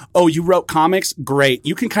like, "Oh, you wrote comics, great.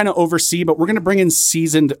 You can kind of oversee, but we're going to bring in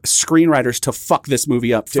seasoned screenwriters to fuck this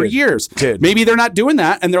movie up." For years, maybe they're not doing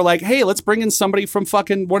that, and they're like, "Hey, let's bring in somebody from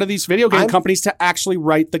fucking one of these video game companies to actually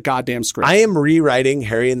write the goddamn script." I am rewriting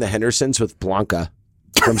Harry and the Hendersons with Blanca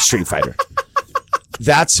from Street Fighter.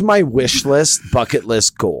 That's my wish list, bucket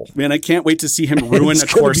list goal. Man, I can't wait to see him ruin a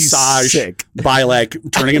corsage by like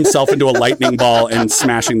turning himself into a lightning ball and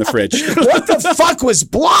smashing the fridge. What the fuck was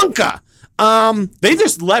Blanca? They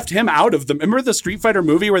just left him out of them. Remember the Street Fighter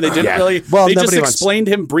movie where they didn't really... Well, they just explained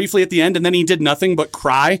him briefly at the end and then he did nothing but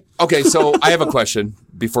cry? Okay, so I have a question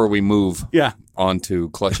before we move on to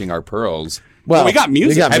clutching our pearls. Well, we got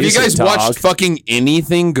music. Have you guys dog. watched fucking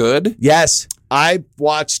anything good? Yes. I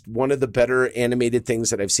watched one of the better animated things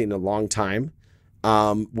that I've seen in a long time,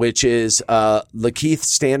 which is Lakeith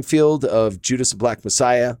Stanfield of Judas the Black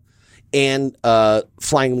Messiah and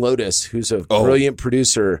Flying Lotus, who's a brilliant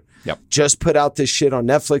producer. Yep. Just put out this shit on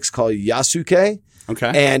Netflix called Yasuke.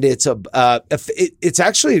 Okay. And it's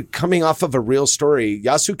actually coming off of a real story.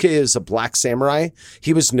 Yasuke is a black samurai.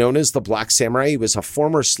 He was known as the Black Samurai. He was a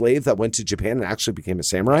former slave that went to Japan and actually became a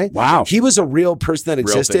samurai. Wow. He was a real person that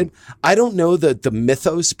existed. I don't know the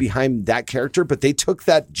mythos behind that character, but they took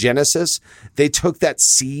that genesis, they took that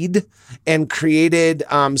seed and created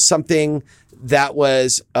something that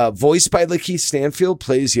was voiced by Lakeith Stanfield,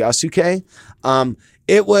 plays Yasuke.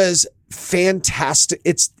 It was fantastic.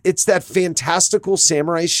 It's that fantastical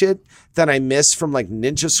samurai shit that I miss from like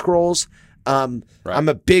Ninja Scrolls. I'm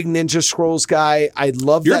a big Ninja Scrolls guy. I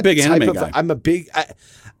love You're that a big type anime of. guy. I'm a big.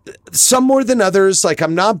 Some more than others. Like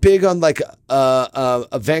I'm not big on like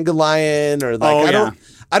Evangelion or like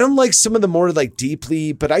I don't like some of the more like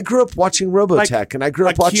deeply, but I grew up watching Robotech and I grew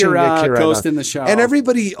up watching Akira, Ghost in the Shell. And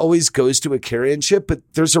everybody always goes to Akira and shit, but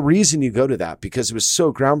there's a reason you go to that because it was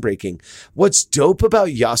so groundbreaking. What's dope about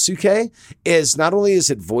Yasuke is not only is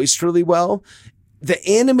it voiced really well, the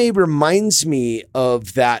anime reminds me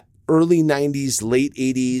of that early 90s, late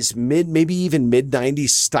 80s, maybe even mid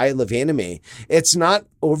 90s style of anime. It's not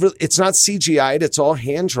CGI'd, it's all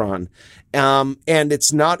hand drawn. And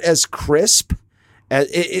it's not as crisp.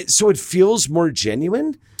 So it feels more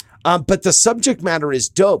genuine, but the subject matter is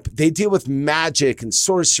dope. They deal with magic and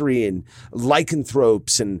sorcery and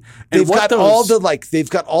lycanthropes, and they've got all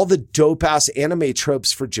the dope ass anime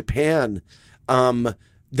tropes for Japan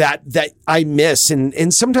that I miss.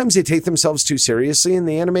 And sometimes they take themselves too seriously in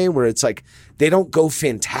the anime, where it's like they don't go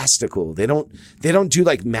fantastical. They don't do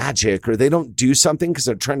like magic, or they don't do something because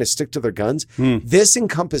they're trying to stick to their guns. This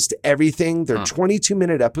encompassed everything. They're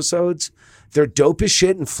 22-minute episodes. They're dope as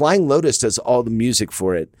shit, and Flying Lotus does all the music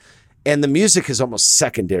for it. And the music is almost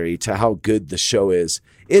secondary to how good the show is.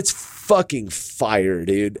 It's fucking fire,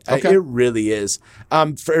 dude. Okay. It really is.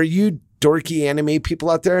 For you dorky anime people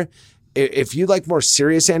out there, if you like more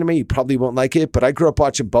serious anime, you probably won't like it. But I grew up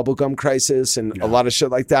watching Bubblegum Crisis and a lot of shit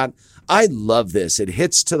like that. I love this. It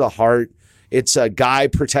hits to the heart. It's a guy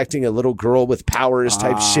protecting a little girl with powers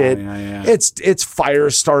type shit. Yeah. It's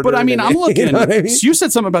Firestarter. But I mean, I'm looking. You know what I mean? So you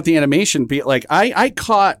said something about the animation. Like I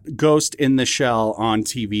caught Ghost in the Shell on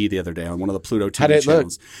TV the other day on one of the Pluto TV How did it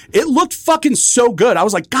channels. It looked fucking so good. I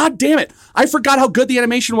was like, God damn it! I forgot how good the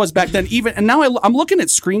animation was back then. And now I'm looking at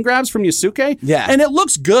screen grabs from Yasuke. Yeah, and it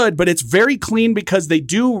looks good, but it's very clean because they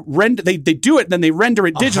do render. They do it, then they render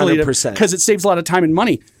it digitally 100%. because it saves a lot of time and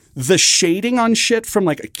money. The shading on shit from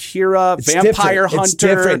like Akira, Vampire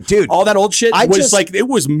Hunter, dude. All that old shit it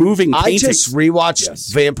was moving paintings. I just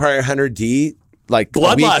rewatched Vampire Hunter D like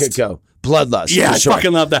Bloodlust. a week ago. Bloodlust. Yeah, for sure. I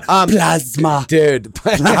fucking love that. Plasma. Dude.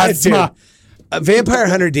 Plasma. Vampire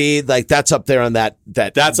Hunter D, like that's up there on that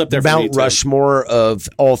that's up there for me Mount too. Rushmore of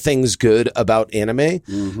all things good about anime.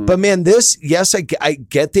 Mm-hmm. But man, I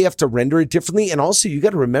get they have to render it differently. And also you got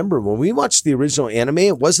to remember when we watched the original anime,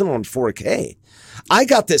 it wasn't on 4K. I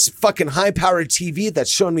got this fucking high-powered TV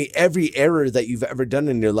that's showing me every error that you've ever done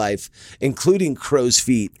in your life, including crow's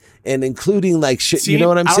feet and including like shit. See, you know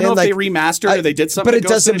what I'm saying? I don't know like, if they remastered or they did something. but it to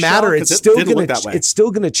Ghost in doesn't the Shell, matter. 'cause It's still didn't gonna look that way. it's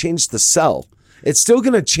still gonna change the cell. It's still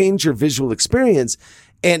gonna change your visual experience.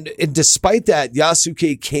 And despite that,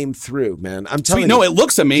 Yasuke came through, man. I'm telling you. No, it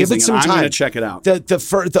looks amazing. Give it some I'm time. going to check it out.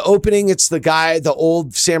 The opening, it's the guy, the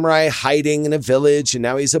old samurai hiding in a village, and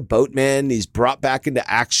now he's a boatman. He's brought back into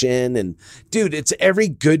action. And dude, it's every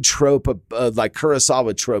good trope, like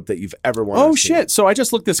Kurosawa trope that you've ever wanted Oh, to see. shit. So I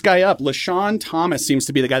just looked this guy up. LaShawn Thomas seems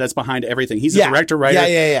to be the guy that's behind everything. He's a director, writer.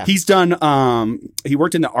 Yeah. He's done, he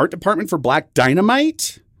worked in the art department for Black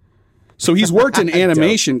Dynamite. So he's worked in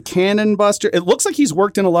animation, Cannon Buster. It looks like he's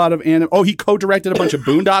worked in a lot of he co-directed a bunch of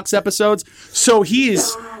Boondocks episodes. So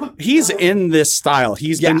he's in this style.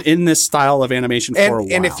 He's been in this style of animation for a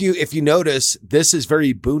while. And if you notice, this is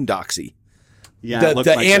very Boondocksy. Yeah,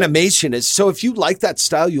 the animation is so. If you like that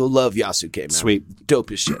style, you'll love Yasuke, man. Sweet,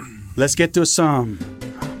 dope as shit. Let's get to some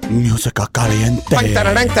música caliente.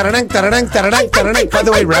 By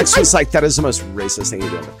the way, Rex was like, "That is the most racist thing you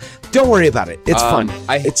do." Don't worry about it. It's fun.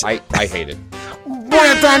 I hate it.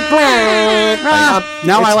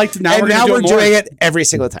 Now I like to. Now we're doing it every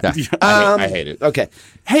single time. I hate it. Okay.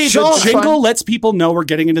 Hey, Sean, the jingle lets people know we're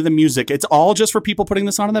getting into the music. It's all just for people putting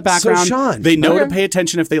this on in the background. So, Sean, they know to pay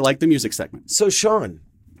attention if they like the music segment. So, Sean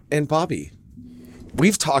and Bobby,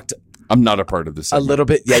 we've talked I'm not a part of this a little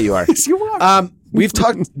bit. Yeah, you are. You are. We've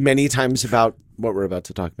talked many times about what we're about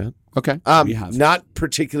to talk about. Okay. We have. Not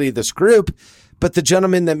particularly this group, but the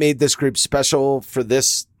gentleman that made this group special for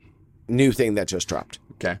this new thing that just dropped.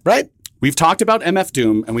 Okay. Right? We've talked about MF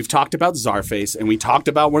Doom, and we've talked about Czarface, and we talked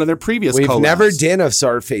about one of their previous We've collabs. never done a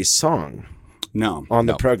Czarface song No. on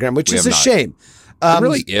the program, which we is have a not. shame. It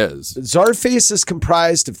really is. Czarface is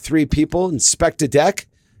comprised of 3 people: Inspector Deck,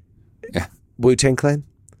 Yeah. Wu-Tang Clan,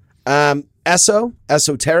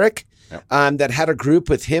 Esoteric, that had a group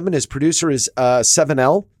with him, and his producer is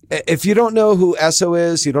 7L. If you don't know who Eso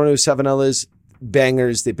is, you don't know who 7L is,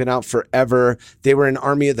 bangers. They've been out forever. They were in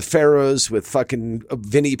Army of the Pharaohs with fucking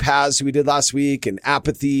Vinny Paz, who we did last week, and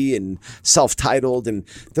Apathy, and Self-Titled. And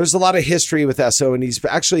there's a lot of history with Eso, and he's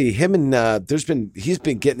actually he's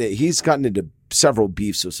gotten into several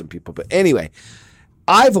beefs with some people. But anyway,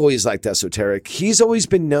 I've always liked Esoteric. He's always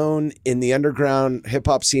been known in the underground hip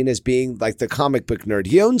hop scene as being like the comic book nerd.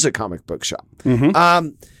 He owns a comic book shop.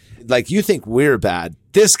 Like, you think we're bad.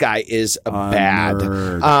 This guy is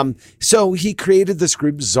bad. So he created this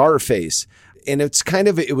group Czarface, and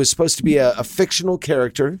it was supposed to be a fictional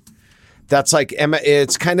character that's like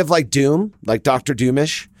it's kind of like Doom, like Dr.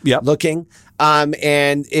 Doomish looking.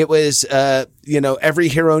 And it was Every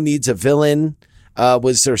Hero Needs a Villain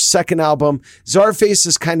was their second album. Czarface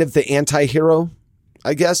is kind of the anti-hero,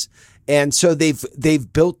 I guess. And so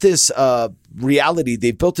they've built this reality.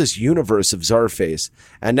 They've built this universe of Czarface,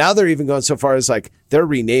 and now they're even going so far as like they're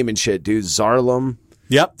renaming shit, dude. Zarlem.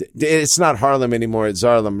 Yep. It's not Harlem anymore. It's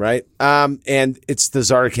Zarlem, right? And it's the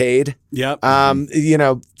Zarcade. Yep.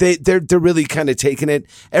 They're really kind of taking it.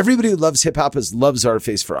 Everybody who loves hip hop has loved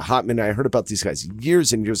Czarface for a hot minute. I heard about these guys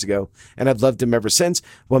years and years ago, and I've loved them ever since.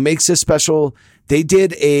 What makes this special? They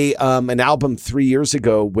did an album 3 years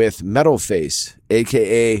ago with Metalface,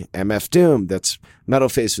 aka MF Doom. That's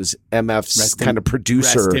Metalface was MF's kind of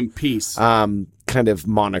producer. Rest in peace. Kind of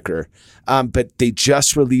moniker. But they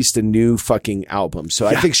just released a new fucking album. So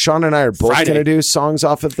I think Sean and I are both going to do songs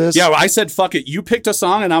off of this. Yeah, well, I said, fuck it. You picked a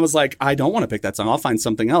song, and I was like, I don't want to pick that song. I'll find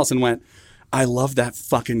something else. And went, I love that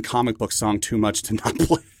fucking comic book song too much to not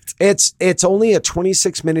play it. It's only a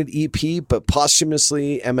 26-minute EP, but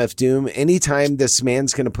posthumously MF Doom. Anytime this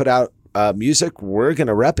man's going to put out music, we're going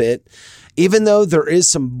to rep it. Even though there is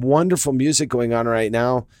some wonderful music going on right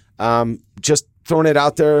now, just throwing it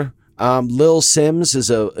out there. Lil Sims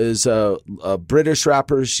is a British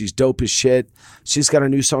rapper. She's dope as shit. She's got a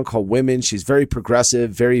new song called Women. She's very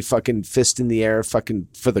progressive, very fucking fist in the air, fucking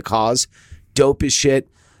for the cause. Dope as shit.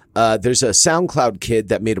 There's a SoundCloud kid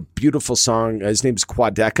that made a beautiful song. His name's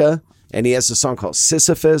Quadeca, and he has a song called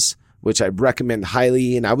Sisyphus, which I recommend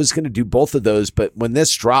highly. And I was going to do both of those, but when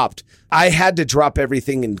this dropped, I had to drop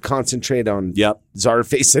everything and concentrate on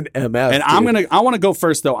Czarface and MF. And dude. I want to go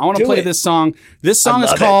first though. I want to play this song. This song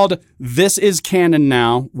is called "This Is Canon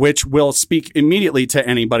Now," which will speak immediately to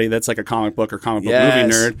anybody that's like a comic book or comic book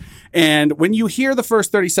movie nerd. And when you hear the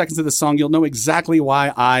first 30 seconds of the song, you'll know exactly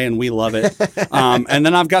why we love it. And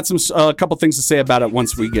then I've got a couple things to say about it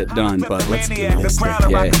once we get done. But let's do this.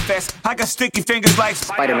 I got sticky fingers like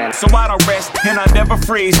Spider-Man, so I don't rest and I never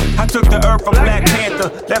freeze. I took the herb from Black Panther,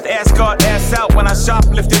 left Asgard ass out when I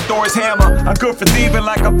shoplifted Thor's hammer. I'm good for thieving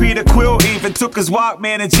like a Peter Quill, even took his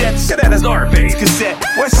Walkman and Jets. Shit at his Czarface cassette.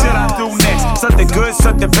 What should I do next? Something good,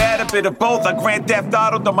 something bad, a bit of both. Like Grand Theft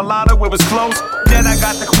Auto, the Milano, it was close. Then I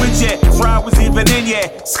got the Quinjet, Fry was even in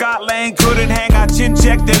yet. Scott Lang couldn't hang, I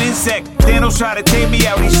chin-checked an insect. Thanos tried to take me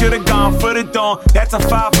out, he should've gone for the dawn. That's a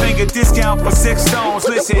 5-finger discount for 6 stones.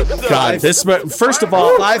 Listen, God, first of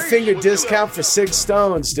all, 5-finger discount for 6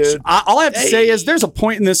 stones, dude. All I have to say is there's a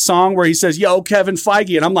point in this song where he says, "Yo, Kevin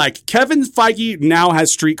Feige," and I'm like, Kevin Feige now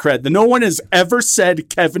has street cred. No one has ever said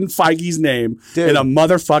Kevin Feige's name in a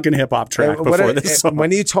motherfucking hip hop track before this song.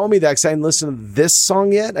 When you told me that, because I hadn't listened to this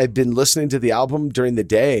song yet, I've been listening to the album during the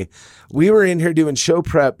day. We were in here doing show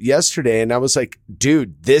prep yesterday, and I was like,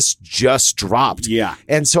 dude, this just dropped. Yeah.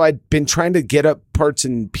 And so I'd been trying to get up parts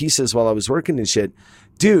and pieces while I was working and shit.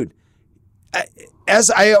 Dude,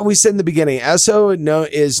 as I always said in the beginning, Eso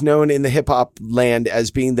is known in the hip hop land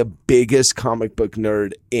as being the biggest comic book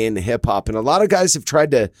nerd in hip hop. And a lot of guys have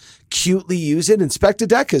tried to cutely use it. Inspector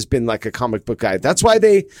Deck has been like a comic book guy. That's why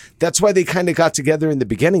they kind of got together in the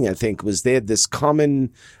beginning, I think, was they had this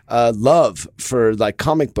common love for like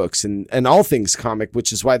comic books and all things comic,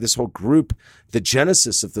 which is why this whole group, the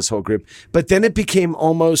genesis of this whole group. But then it became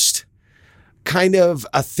almost kind of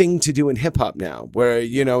a thing to do in hip hop now, where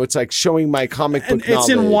it's like showing my comic book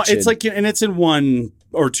knowledge. It's in one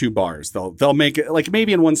or two bars. They'll make it like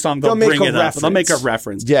maybe in one song they'll bring it up. They'll make a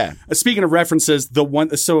reference. Yeah. Speaking of references,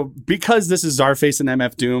 because this is Czarface and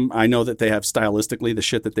MF Doom, I know that they have stylistically the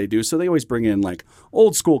shit that they do. So they always bring in like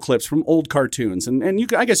old school clips from old cartoons, and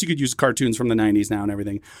I guess you could use cartoons from the 90s now and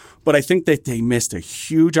everything. But I think that they missed a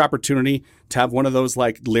huge opportunity to have one of those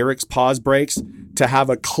like lyrics pause breaks to have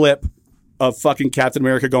a clip of fucking Captain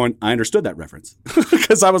America going, I understood that reference.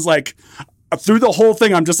 Because I was like, through the whole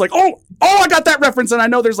thing, I'm just like, oh, I got that reference. And I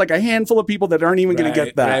know there's like a handful of people that aren't even going to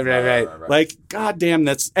get that. Right. Like, goddamn,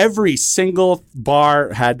 that's every single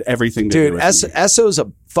bar had everything to do with Dude, Esso's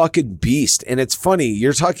a fucking beast. And it's funny,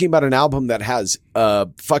 you're talking about an album that has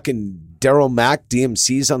fucking Daryl Mack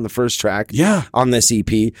DMCs on the first track. Yeah. On this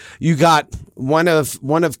EP. You got one of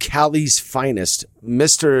Cali's finest,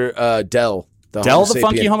 Mr. Del. Del the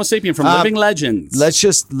Funky Homo Sapien from Living Legends. Let's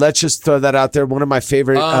just throw that out there. One of my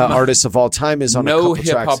favorite artists of all time is on a couple No tracks.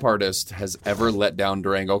 hip-hop artist has ever let down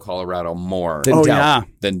Durango, Colorado more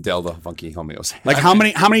than Del the Funky Homo Sapien. Like how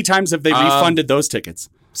many times have they refunded those tickets?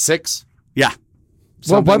 6. Yeah.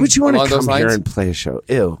 Well, why would you want to along those come here lines? and play a show?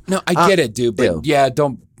 Ew. No, I get it, dude. But ew. yeah,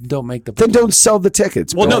 don't make the. Then don't sell the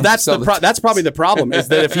tickets. Well, bro. no, that's probably the problem is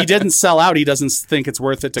that if he didn't sell out, he doesn't think it's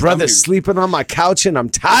worth it to come Brother here. sleeping on my couch, and I'm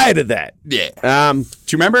tired of that. Yeah. Do you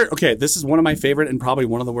remember? Okay, this is one of my favorite and probably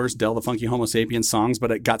one of the worst Del the Funky Homo Sapien songs, but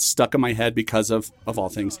it got stuck in my head because of all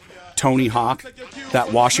things. Tony Hawk,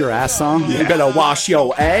 that "Wash Your Ass" song. You better wash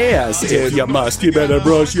your ass if you must. You better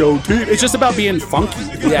brush your teeth. It's just about being funky.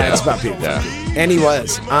 Yeah, it's about people. Yeah. And he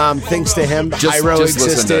was. Thanks to him, Hyro just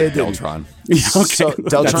existed. listen to Deltron. So,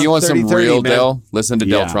 Deltron If you want some 3030, real man. Del, listen to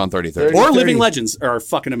Deltron 3030. Or Living Legends are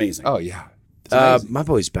fucking amazing. Oh yeah. My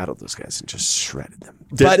boys battled those guys and just shredded them.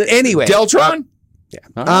 But anyway, Deltron.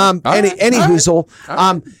 Any hoozle.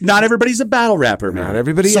 Not everybody's a battle rapper, man. Not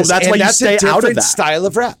everybody so is. that's And why you that's stay a out of different that style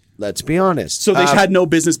of rap. Let's be honest. So they had no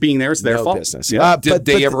business being there. It's their no fault. business. Yeah. Did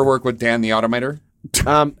they ever work with Dan the Automator?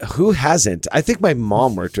 Who hasn't? I think my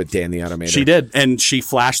mom worked with Dan the Automator. She did, and she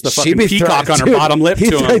flashed the She'd fucking be peacock on her dude, bottom lip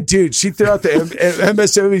to him. Dude, she threw out the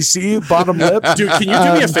MSNBC bottom lip. Dude, can you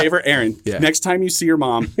do me a favor, Aaron? Yeah. Next time you see your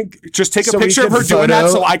mom, just take a So we picture of can her doing that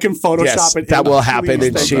photo- so I can Photoshop Yes, it. that in. will happen, Please,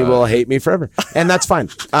 and thank she you. will hate me forever, and that's fine.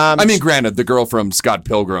 I mean, granted, the girl from Scott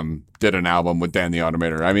Pilgrim did an album with Dan the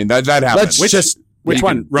Automator. I mean, that happened. Which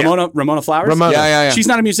one? Ramona Flowers? Ramona. Yeah. She's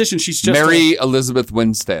not a musician. She's just Mary Elizabeth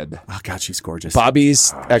Winstead. Oh God, she's gorgeous.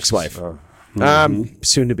 Bobby's ex-wife.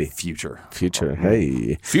 Soon to be Future.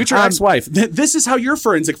 Hey, Future ex-wife. This is how your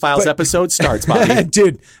Forensic Files episode starts, Bobby.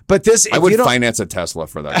 dude. But this, I if would you don't- finance a Tesla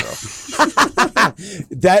for that girl.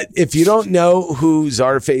 that if you don't know who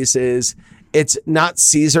Czarface is, it's not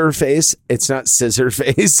Caesar face. It's not scissor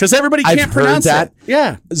face. Because everybody I've can't heard pronounce that. it.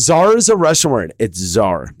 Yeah. Czar is a Russian word. It's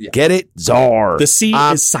czar. Get it? Czar. The C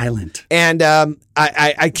is silent. And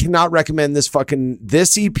I cannot recommend this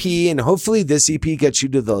EP, and hopefully this EP gets you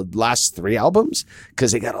to the last 3 albums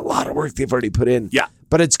because they got a lot of work they've already put in. Yeah.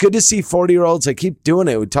 But it's good to see 40-year-olds. I keep doing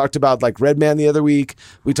it. We talked about like Redman the other week.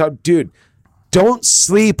 We talked, dude, don't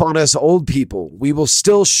sleep on us old people. We will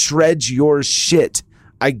still shred your shit.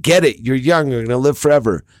 I get it. You're young. You're going to live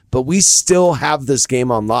forever. But we still have this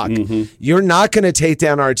game on lock. Mm-hmm. You're not going to take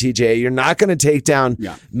down RTJ. You're not going to take down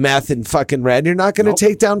Meth and fucking Red. You're not going to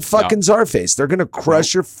take down fucking Czarface. They're going to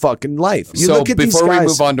crush your fucking life. You So look at these before we guys-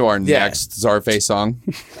 move on to our next Czarface song,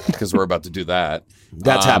 because we're about to do that.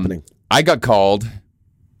 That's happening. I got called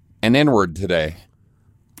an N-word today.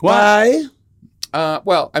 Why?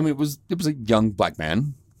 Well, I mean, it was a young black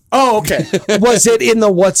man. Oh, okay. Was it in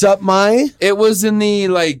the What's Up My? It was in the,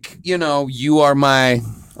 like, you are my...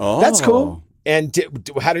 Oh. That's cool. And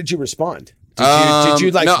how did you respond? Did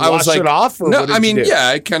you like no, wash I was like, it off? Or no, what did I mean, you do? yeah,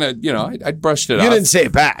 I kind of, I brushed it off. You didn't say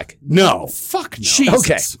it back. No. Fuck no. Jesus.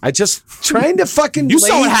 Okay. I just trying to fucking You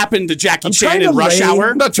saw lay- what happened to Jackie I'm Chan trying in to Rush lay- Hour?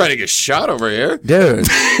 I'm not trying to get shot over here. Dude.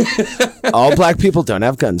 All black people don't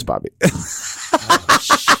have guns, Bobby.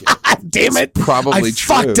 Damn it. Probably I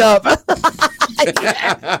true. fucked up.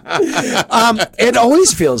 It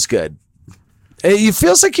always feels good. It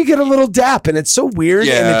feels like you get a little dap, and it's so weird, and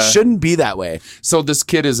Yeah. it shouldn't be that way. So this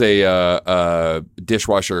kid is a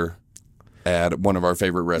dishwasher at one of our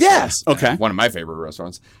favorite restaurants. Yes. Okay. One of my favorite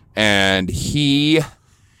restaurants. And he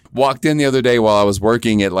walked in the other day while I was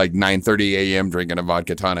working at like 9:30 a.m. drinking a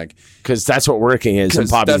vodka tonic. Because that's what working is in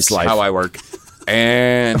 'Cause Bobby's that's life. how I work.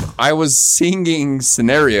 And I was singing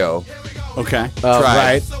Scenario. Okay.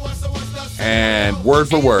 Right. And word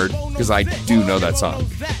for word, because I do know that song.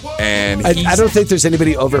 And I don't think there's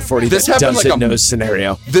anybody over 40 This that happened doesn't like a- know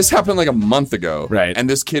Scenario. This happened like a month ago. Right. And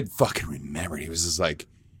this kid fucking remembered. He was just like,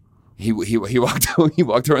 he walked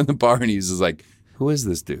around the bar and he was just like, who is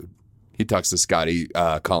this dude? He talks to Scotty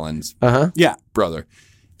Collins' Yeah. brother.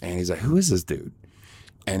 And he's like, who is this dude?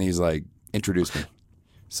 And he's like, introduce me.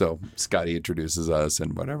 So Scotty introduces us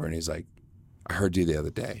and whatever. And he's like, I heard you the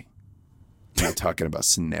other day. You're talking about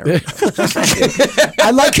scenario.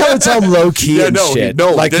 I like how it's all low key and shit.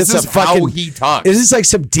 No, like this it's is a fucking, how he talks. This is like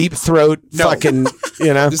some deep throat fucking,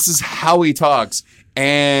 you know. This is how he talks.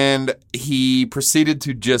 And he proceeded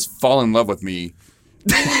to just fall in love with me.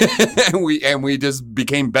 and we just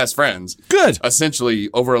became best friends. Good. Essentially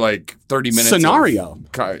over like 30 minutes. Scenario.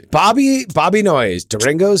 Bobby Noyes,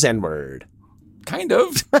 Durango's N-word. Kind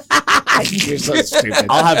of. You're so stupid.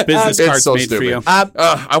 I'll have business It's cards so made for stupid. you.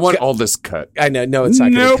 I want all this cut. I know. No, it's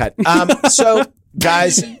not going to cut. So,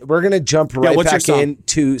 guys, we're going to jump right what's your back song?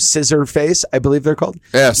 into Scissor Face, I believe they're called.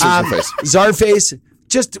 Yeah, Scissor Face. Czarface.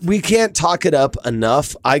 Just, we can't talk it up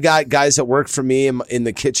enough. I got guys that work for me in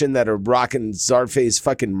the kitchen that are rocking Czarface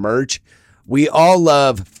fucking merch. We all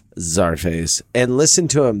love Czarface. And listen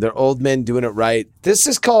to them. They're old men doing it right. This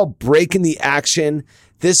is called Breaking the Action.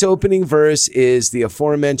 This opening verse is the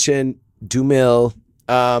aforementioned Dumil.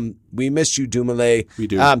 We missed you, Dumile. We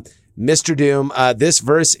do. Mr. Doom. This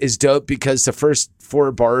verse is dope because the first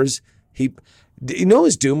 4 bars, his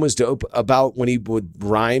Doom was dope about when he would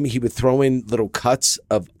rhyme, he would throw in little cuts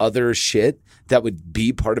of other shit that would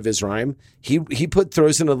be part of his rhyme. He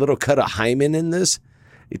throws in a little cut of hymen in this.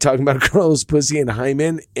 You're talking about a girl's pussy and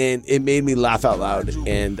hymen, and it made me laugh out loud,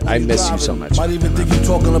 and I miss you so much. Might even think you're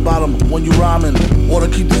talking about him when you rhyming, or to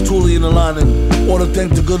keep this toolie in the lining, or to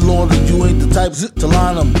thank the good Lord that you ain't the type to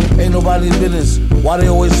line them. Ain't nobody's business, why they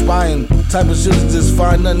always spying? Type of shit is this,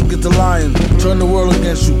 find nothing, get to lying. Turn the world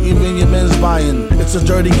against you, even your men's buying. It's a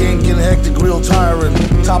dirty game, getting hectic, real tiring.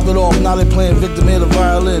 Top it off, now they playing victim here the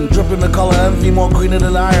violin. Dripping the color envy, more greener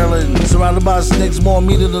than Ireland. Surrounded by snakes, more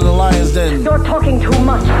meaner than the lion's den. You're talking too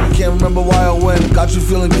much. Can't remember why or when. Got you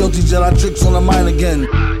feeling guilty, Jedi tricks on the mind again.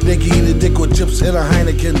 They can eat a dick with chips and a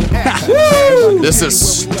Heineken. This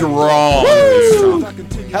is strong.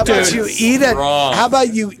 How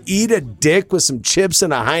about you eat a dick with some chips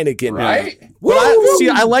and a Heineken? Right? Well,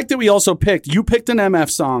 I like that we also you picked an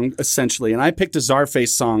MF song essentially, and I picked a Czarface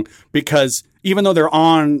song because even though they're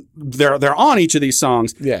on each of these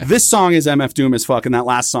songs, this song is MF Doom as fuck, and that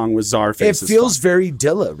last song was Czarface. It feels very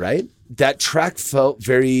Dilla, right? That track felt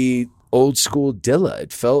very old school Dilla.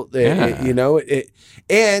 It felt,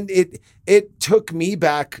 it took me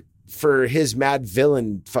back for his Mad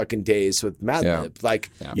Villain fucking days with Madlib.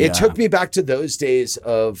 It took me back to those days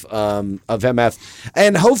of MF.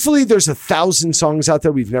 And hopefully there's 1,000 songs out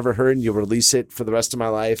there we've never heard and you'll release it for the rest of my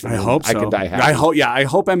life. I hope so. I can die happy. I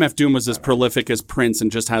hope MF Doom was as prolific as Prince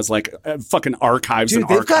and just has like fucking archives and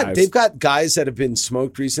archives. They've got guys that have been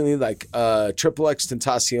smoked recently, like Triple X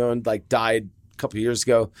Tentacion, like died a couple of years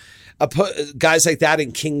ago. Guys like that,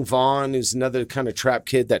 and King Von, who's another kind of trap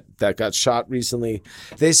kid that got shot recently.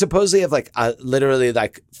 They supposedly have literally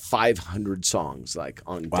 500 songs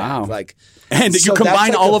on deck. And you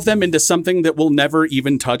combine all of them into something that will never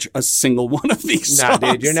even touch a single one of these songs.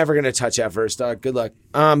 Nah, dude, you're never gonna touch that verse, dog. Good luck.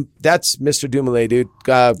 That's Mr. Dumile, dude.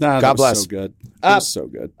 God bless. So good. That was so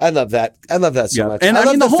good. I love that. I love that so much. And I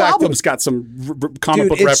mean, the whole album's got some comic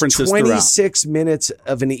book references throughout. 26 minutes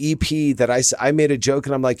of an EP that I made a joke,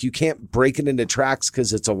 and I'm like, you can't break it into tracks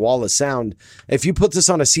because it's a wall of sound. If you put this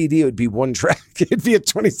on a CD, it would be one track. It'd be a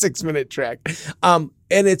 26-minute track. And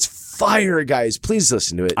it's fire, guys. Please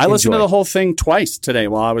listen to it. I listened to the whole thing twice today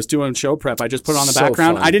while I was doing show prep. I just put it on the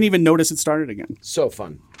background. Fun. I didn't even notice it started again. So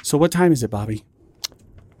fun. So what time is it, Bobby?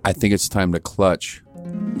 I think it's time to clutch.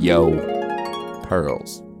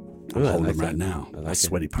 Pearls. I'm holding them right now. I like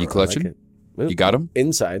sweaty pearl. You clutching? You got them?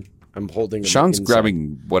 Inside. I'm holding them Sean's inside.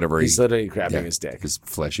 grabbing whatever he's literally grabbing his dick. His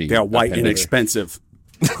fleshy. They're white and appendage. expensive.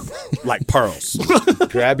 Like pearls.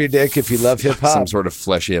 Grab your dick if you love hip hop. Some sort of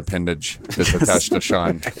fleshy appendage that's attached to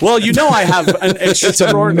Sean. Well, I have an It's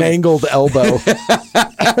a mangled elbow.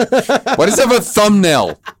 Why does it have a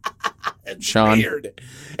thumbnail? Sean. Weird.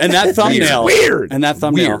 And that thumbnail. Weird. And that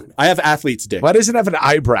thumbnail. Weird. I have athlete's dick. Why does it have an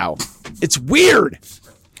eyebrow? It's weird.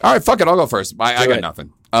 All right, fuck it. I'll go first. I got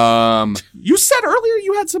nothing. You said earlier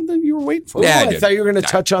you had something you were waiting for. Yeah, I thought you were going to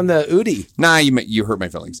touch on the Udi. Nah, you hurt my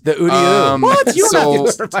feelings. The Udi. What? You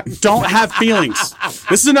don't have feelings.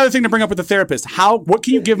 This is another thing to bring up with the therapist. What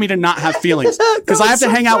can you give me to not have feelings? Because I have to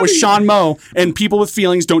hang out with Sean Moe, and people with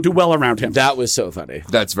feelings don't do well around him. That was so funny.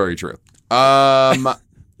 That's very true.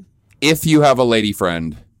 If you have a lady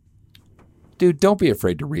friend, dude, don't be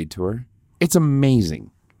afraid to read to her. It's amazing.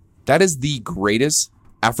 That is the greatest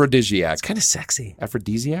aphrodisiac. It's kind of sexy.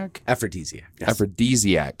 Aphrodisiac? Aphrodisiac. Yes.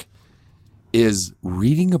 Aphrodisiac is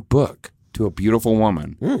reading a book to a beautiful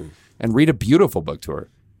woman and read a beautiful book to her.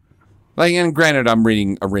 Like, and granted, I'm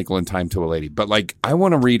reading A Wrinkle in Time to a Lady, but like, I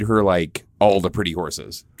want to read her like All the Pretty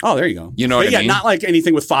Horses. Oh, there you go. You know what I mean? Not like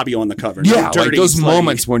anything with Fabio on the cover. Yeah, No dirty, like those slutty.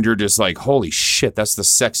 moments when you're just like, holy shit, that's the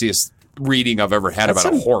sexiest reading I've ever had about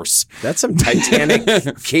a horse. That's some Titanic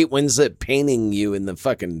Kate Winslet painting you in the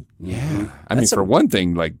fucking... Yeah. I mean, for one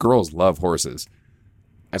thing, like, girls love horses.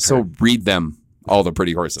 So read them, All the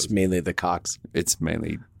Pretty Horses. It's mainly the cocks. It's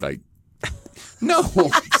mainly like... No,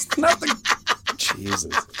 it's not the...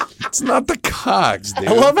 Jesus. It's not the cocks, dude.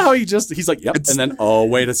 I love how he's like, yep. And then, oh,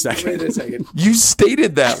 wait a second. You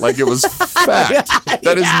stated that like it was fact.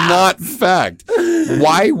 That is not fact.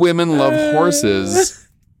 Why women love horses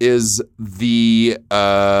is the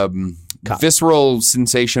visceral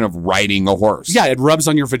sensation of riding a horse. Yeah, it rubs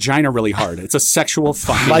on your vagina really hard. It's a sexual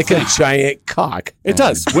fucking Like thing. a giant cock. It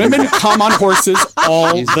does. Women come on horses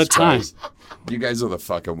all Jesus the time. Christ. You guys are the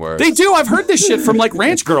fucking worst. They do. I've heard this shit from like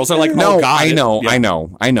ranch girls. They're like, No, oh, God. I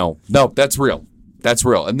know. No, that's real. That's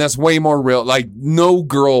real. And that's way more real. Like, no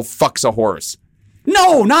girl fucks a horse.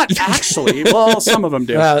 No, not actually. Well, some of them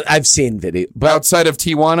do. I've seen video. But outside of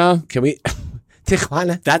Tijuana, can we...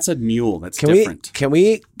 Tijuana? That's a mule. That's Can different.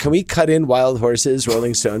 we cut in Wild Horses,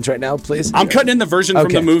 Rolling Stones right now, please? I'm cutting in the version from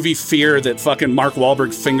Okay. the movie Fear that fucking Mark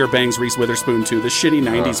Wahlberg finger bangs Reese Witherspoon to, the shitty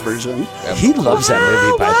 90s version. He loves that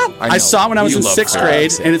movie, but I saw it when I was in 6th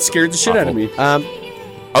grade, and it scared the shit out of me.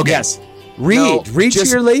 okay. Yes. Read to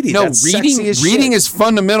your lady. No, That's sexy as reading shit. is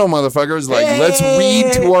fundamental, motherfuckers. Like, let's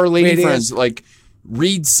read to our lady friends. Like,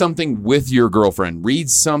 read something with your girlfriend. Read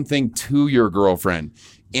something to your girlfriend.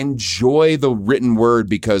 Enjoy the written word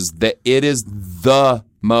because it is the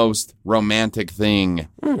most romantic thing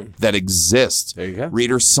that exists. There you go.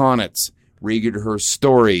 Read her sonnets. Read her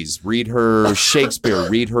stories. Read her Shakespeare.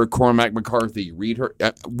 Read her Cormac McCarthy. Read her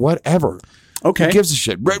whatever. Okay. Who gives a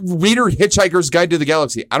shit? Read her Hitchhiker's Guide to the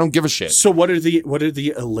Galaxy. I don't give a shit. So what do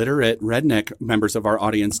the illiterate redneck members of our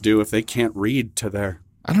audience do if they can't read to their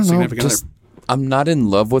I don't know. significant Just, I'm not in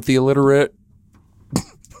love with the illiterate.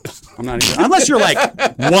 I'm not even, unless you're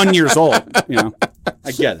like 1 year old, you know.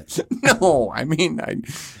 I get it. No, I mean,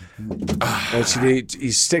 What you do,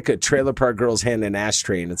 you stick a Trailer Park Girl's hand in an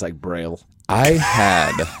ashtray and it's like Braille. I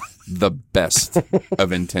had the best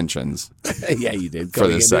of intentions. Yeah, you did. For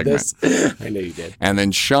this segment. I know you did. And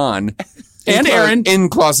then Sean And Aaron. in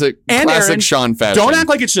classic Aaron, Sean fashion. Don't act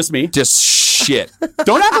like it's just me. Just shit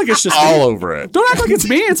Don't act like it's just all me. over it. Don't act like it's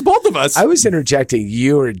me. It's both of us. I was interjecting.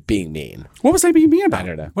 You were being mean. What was I being mean about? I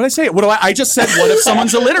don't know. What did I say? What do I just said, what if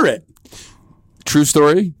someone's illiterate? True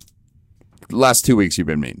story. Last 2 weeks you've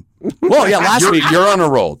been mean. Well, yeah, last week. You're on a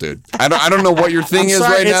roll, dude. I don't know what your thing I'm is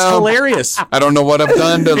sorry, right it's now. hilarious. I don't know what I've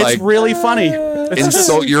done to It's really funny.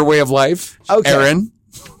 insult your way of life. Okay. Aaron.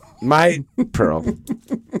 My Pearl,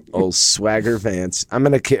 old swagger Vance. I'm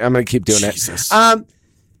gonna keep doing Jesus. it.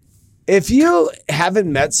 If you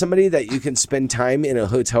haven't met somebody that you can spend time in a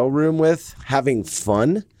hotel room with, having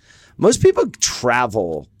fun, most people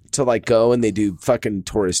travel to like go and they do fucking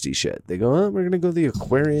touristy shit. They go, oh, we're gonna go to the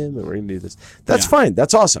aquarium and we're gonna do this. That's fine.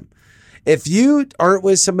 That's awesome. If you aren't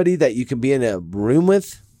with somebody that you can be in a room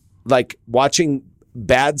with, like watching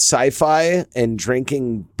bad sci-fi and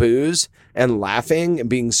drinking booze and laughing and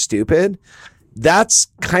being stupid, that's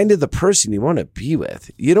kind of the person you want to be with.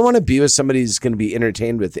 You don't want to be with somebody who's going to be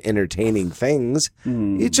entertained with entertaining things.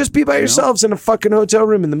 You just be by yourselves in a fucking hotel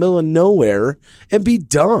room in the middle of nowhere and be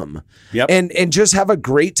dumb. Yep. And just have a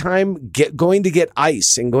great time going to get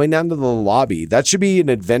ice and going down to the lobby. That should be an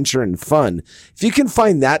adventure and fun. If you can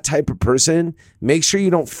find that type of person, make sure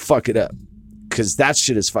you don't fuck it up. Because that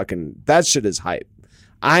shit is hype.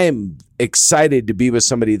 I am excited to be with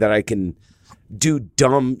somebody that I can do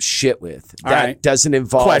dumb shit with. All That right. doesn't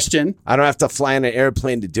involve. Question. I don't have to fly in an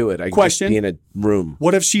airplane to do it. I can Question. just be in a room.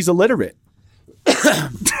 What if she's illiterate?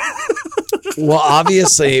 Well,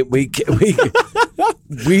 obviously we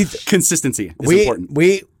Consistency is important.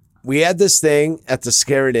 We had this thing at the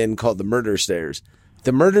Scarlet Inn called the Murder Stairs.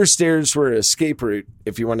 The Murder Stairs were an escape route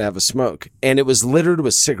if you want to have a smoke. And it was littered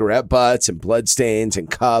with cigarette butts and bloodstains and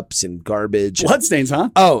cups and garbage. Bloodstains, huh?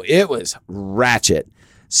 Oh, it was ratchet.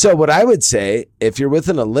 So what I would say, if you're with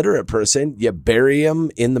an illiterate person, you bury them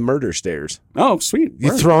in the Murder Stairs. Oh, sweet.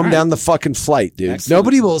 You throw them down the fucking flight, dude. Excellent.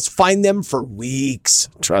 Nobody will find them for weeks.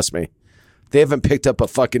 Trust me. They haven't picked up a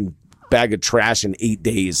fucking bag of trash in 8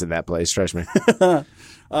 days in that place. Trust me.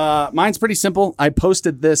 Mine's pretty simple. I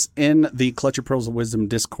posted this in the Clutch Your Pearls of Wisdom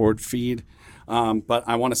Discord feed, but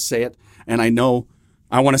I want to say it, and I know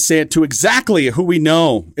I want to say it to exactly who we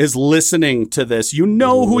know is listening to this. You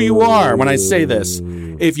know who you are when I say this.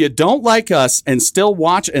 If you don't like us and still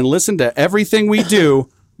watch and listen to everything we do,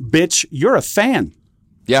 bitch, you're a fan.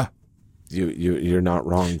 Yeah. You're not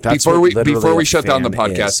wrong. That's before what literally we a shut down the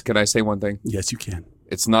fan podcast, is. can I say one thing? Yes, you can.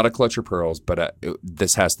 It's not a clutch of pearls, but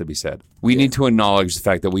this has to be said. We need to acknowledge the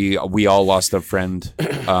fact that we all lost a friend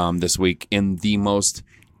this week in the most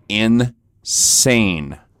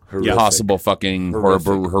insane, possible fucking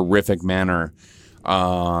horrific manner.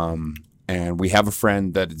 And we have a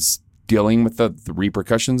friend that is dealing with the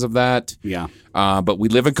repercussions of that. Yeah. But we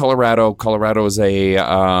live in Colorado. Colorado is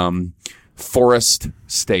a forest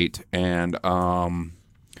state, and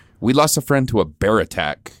we lost a friend to a bear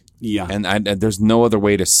attack. Yeah. And there's no other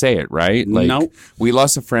way to say it, right? Like, Nope. We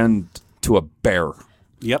lost a friend to a bear.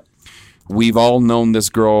 Yep. We've all known this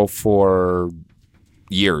girl for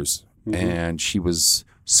years, and she was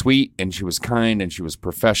sweet, and she was kind, and she was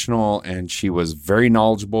professional, and she was very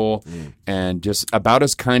knowledgeable, and just about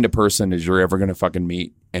as kind a person as you're ever going to fucking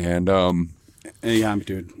meet. And yeah,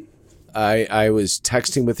 dude. I was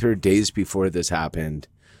texting with her days before this happened.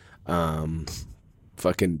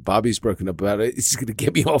 Fucking Bobby's broken up about it. He's gonna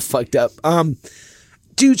get me all fucked up.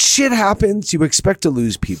 Dude, shit happens. You expect to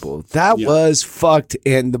lose people. That was fucked.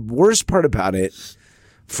 And the worst part about it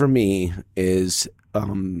for me is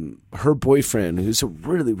her boyfriend, who's a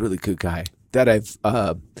really, really good guy that I've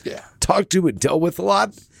talked to and dealt with a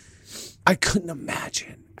lot. I couldn't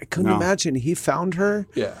imagine. He found her.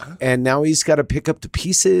 Yeah. And now he's got to pick up the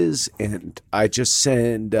pieces. And I just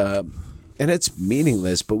send, and it's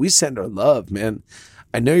meaningless, but we send our love, man.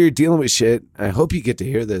 I know you're dealing with shit. I hope you get to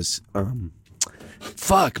hear this.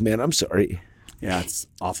 Fuck, man. I'm sorry. Yeah, it's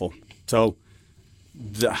awful. So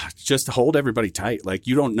just hold everybody tight. Like,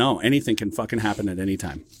 you don't know. Anything can fucking happen at any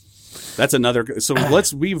time. That's another. So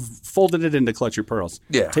we've folded it into Clutch Your Pearls.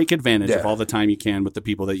 Yeah. Take advantage of all the time you can with the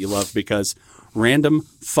people that you love, because random,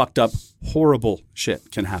 fucked up, horrible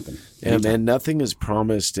shit can happen. Yeah, man, nothing is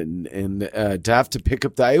promised. And to have to pick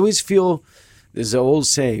up I always feel there's an old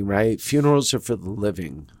saying, right? Funerals are for the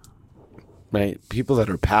living, right? People that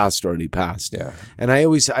are past already passed. Yeah. And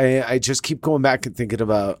I just keep going back and thinking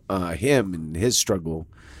about him and his struggle.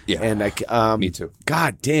 Yeah. And me too.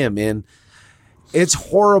 God damn, man. It's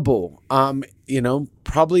horrible.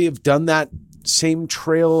 Probably have done that same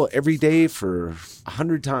trail every day for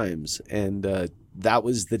 100 times. And that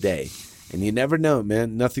was the day. And you never know,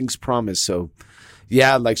 man. Nothing's promised. So,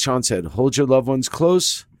 yeah, like Sean said, hold your loved ones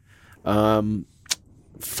close.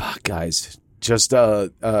 Fuck, guys. Just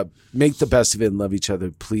make the best of it and love each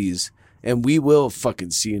other, please. And we will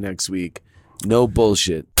fucking see you next week. No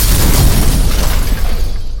bullshit.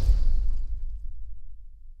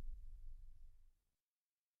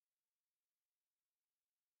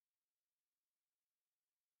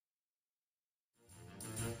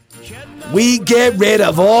 We get rid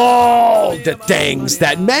of all the things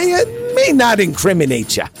that may not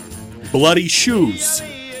incriminate you. Bloody shoes.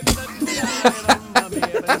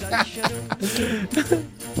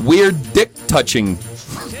 Weird dick touching.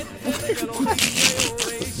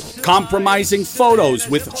 Compromising photos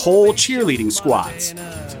with whole cheerleading squads.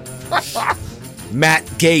 Matt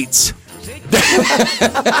Gaetz.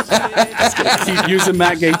 Keep using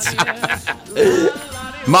Matt Gaetz.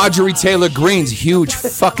 Marjorie Taylor Greene's huge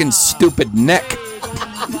fucking stupid neck.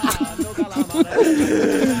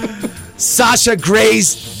 Sasha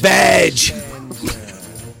Gray's veg.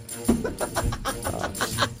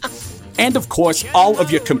 And of course, all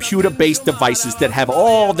of your computer-based devices that have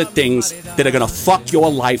all the things that are going to fuck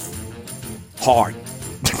your life hard.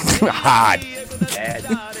 Hard.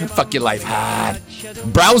 Fuck your life hard.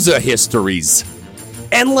 Browser histories.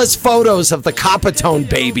 Endless photos of the Copatone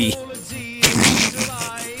baby.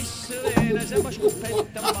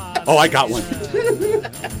 Oh, I got one.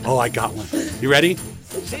 You ready?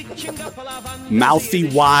 Mouthy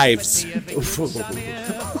wives.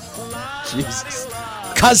 Jesus.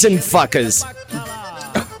 Cousin fuckers.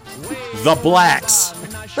 The blacks.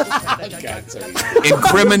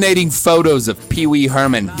 Incriminating photos of Pee Wee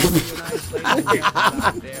Herman.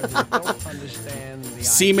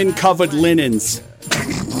 Semen-covered linens.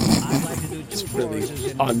 It's really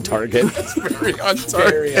on target. It's very on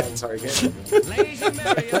target. Very on target.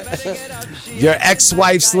 Your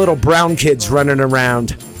ex-wife's little brown kids running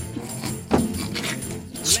around.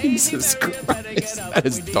 Jesus Christ. That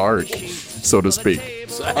is dark, so to speak.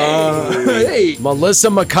 Hey. Melissa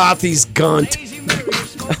McCarthy's gunt.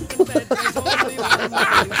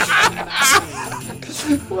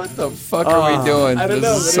 What the fuck are we doing? I don't this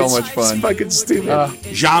know. is so much fun. It's fucking stupid.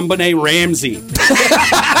 JonBenet Ramsey. How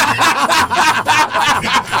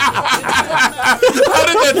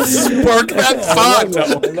did that spark that thought?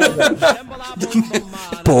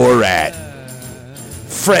 Borat.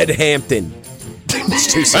 Fred Hampton.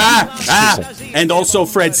 It's too soon. And also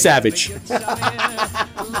Fred Savage.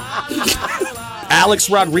 Alex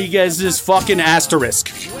Rodriguez's fucking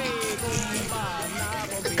asterisk.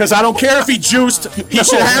 Because I don't care if he juiced, he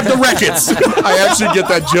should have the records. I actually get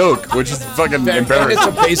that joke, which is fucking embarrassing. It's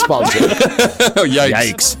a baseball joke. Oh,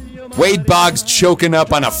 yikes. Wade Boggs choking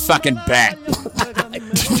up on a fucking bat.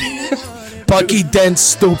 Bucky Dent's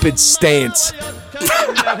stupid stance.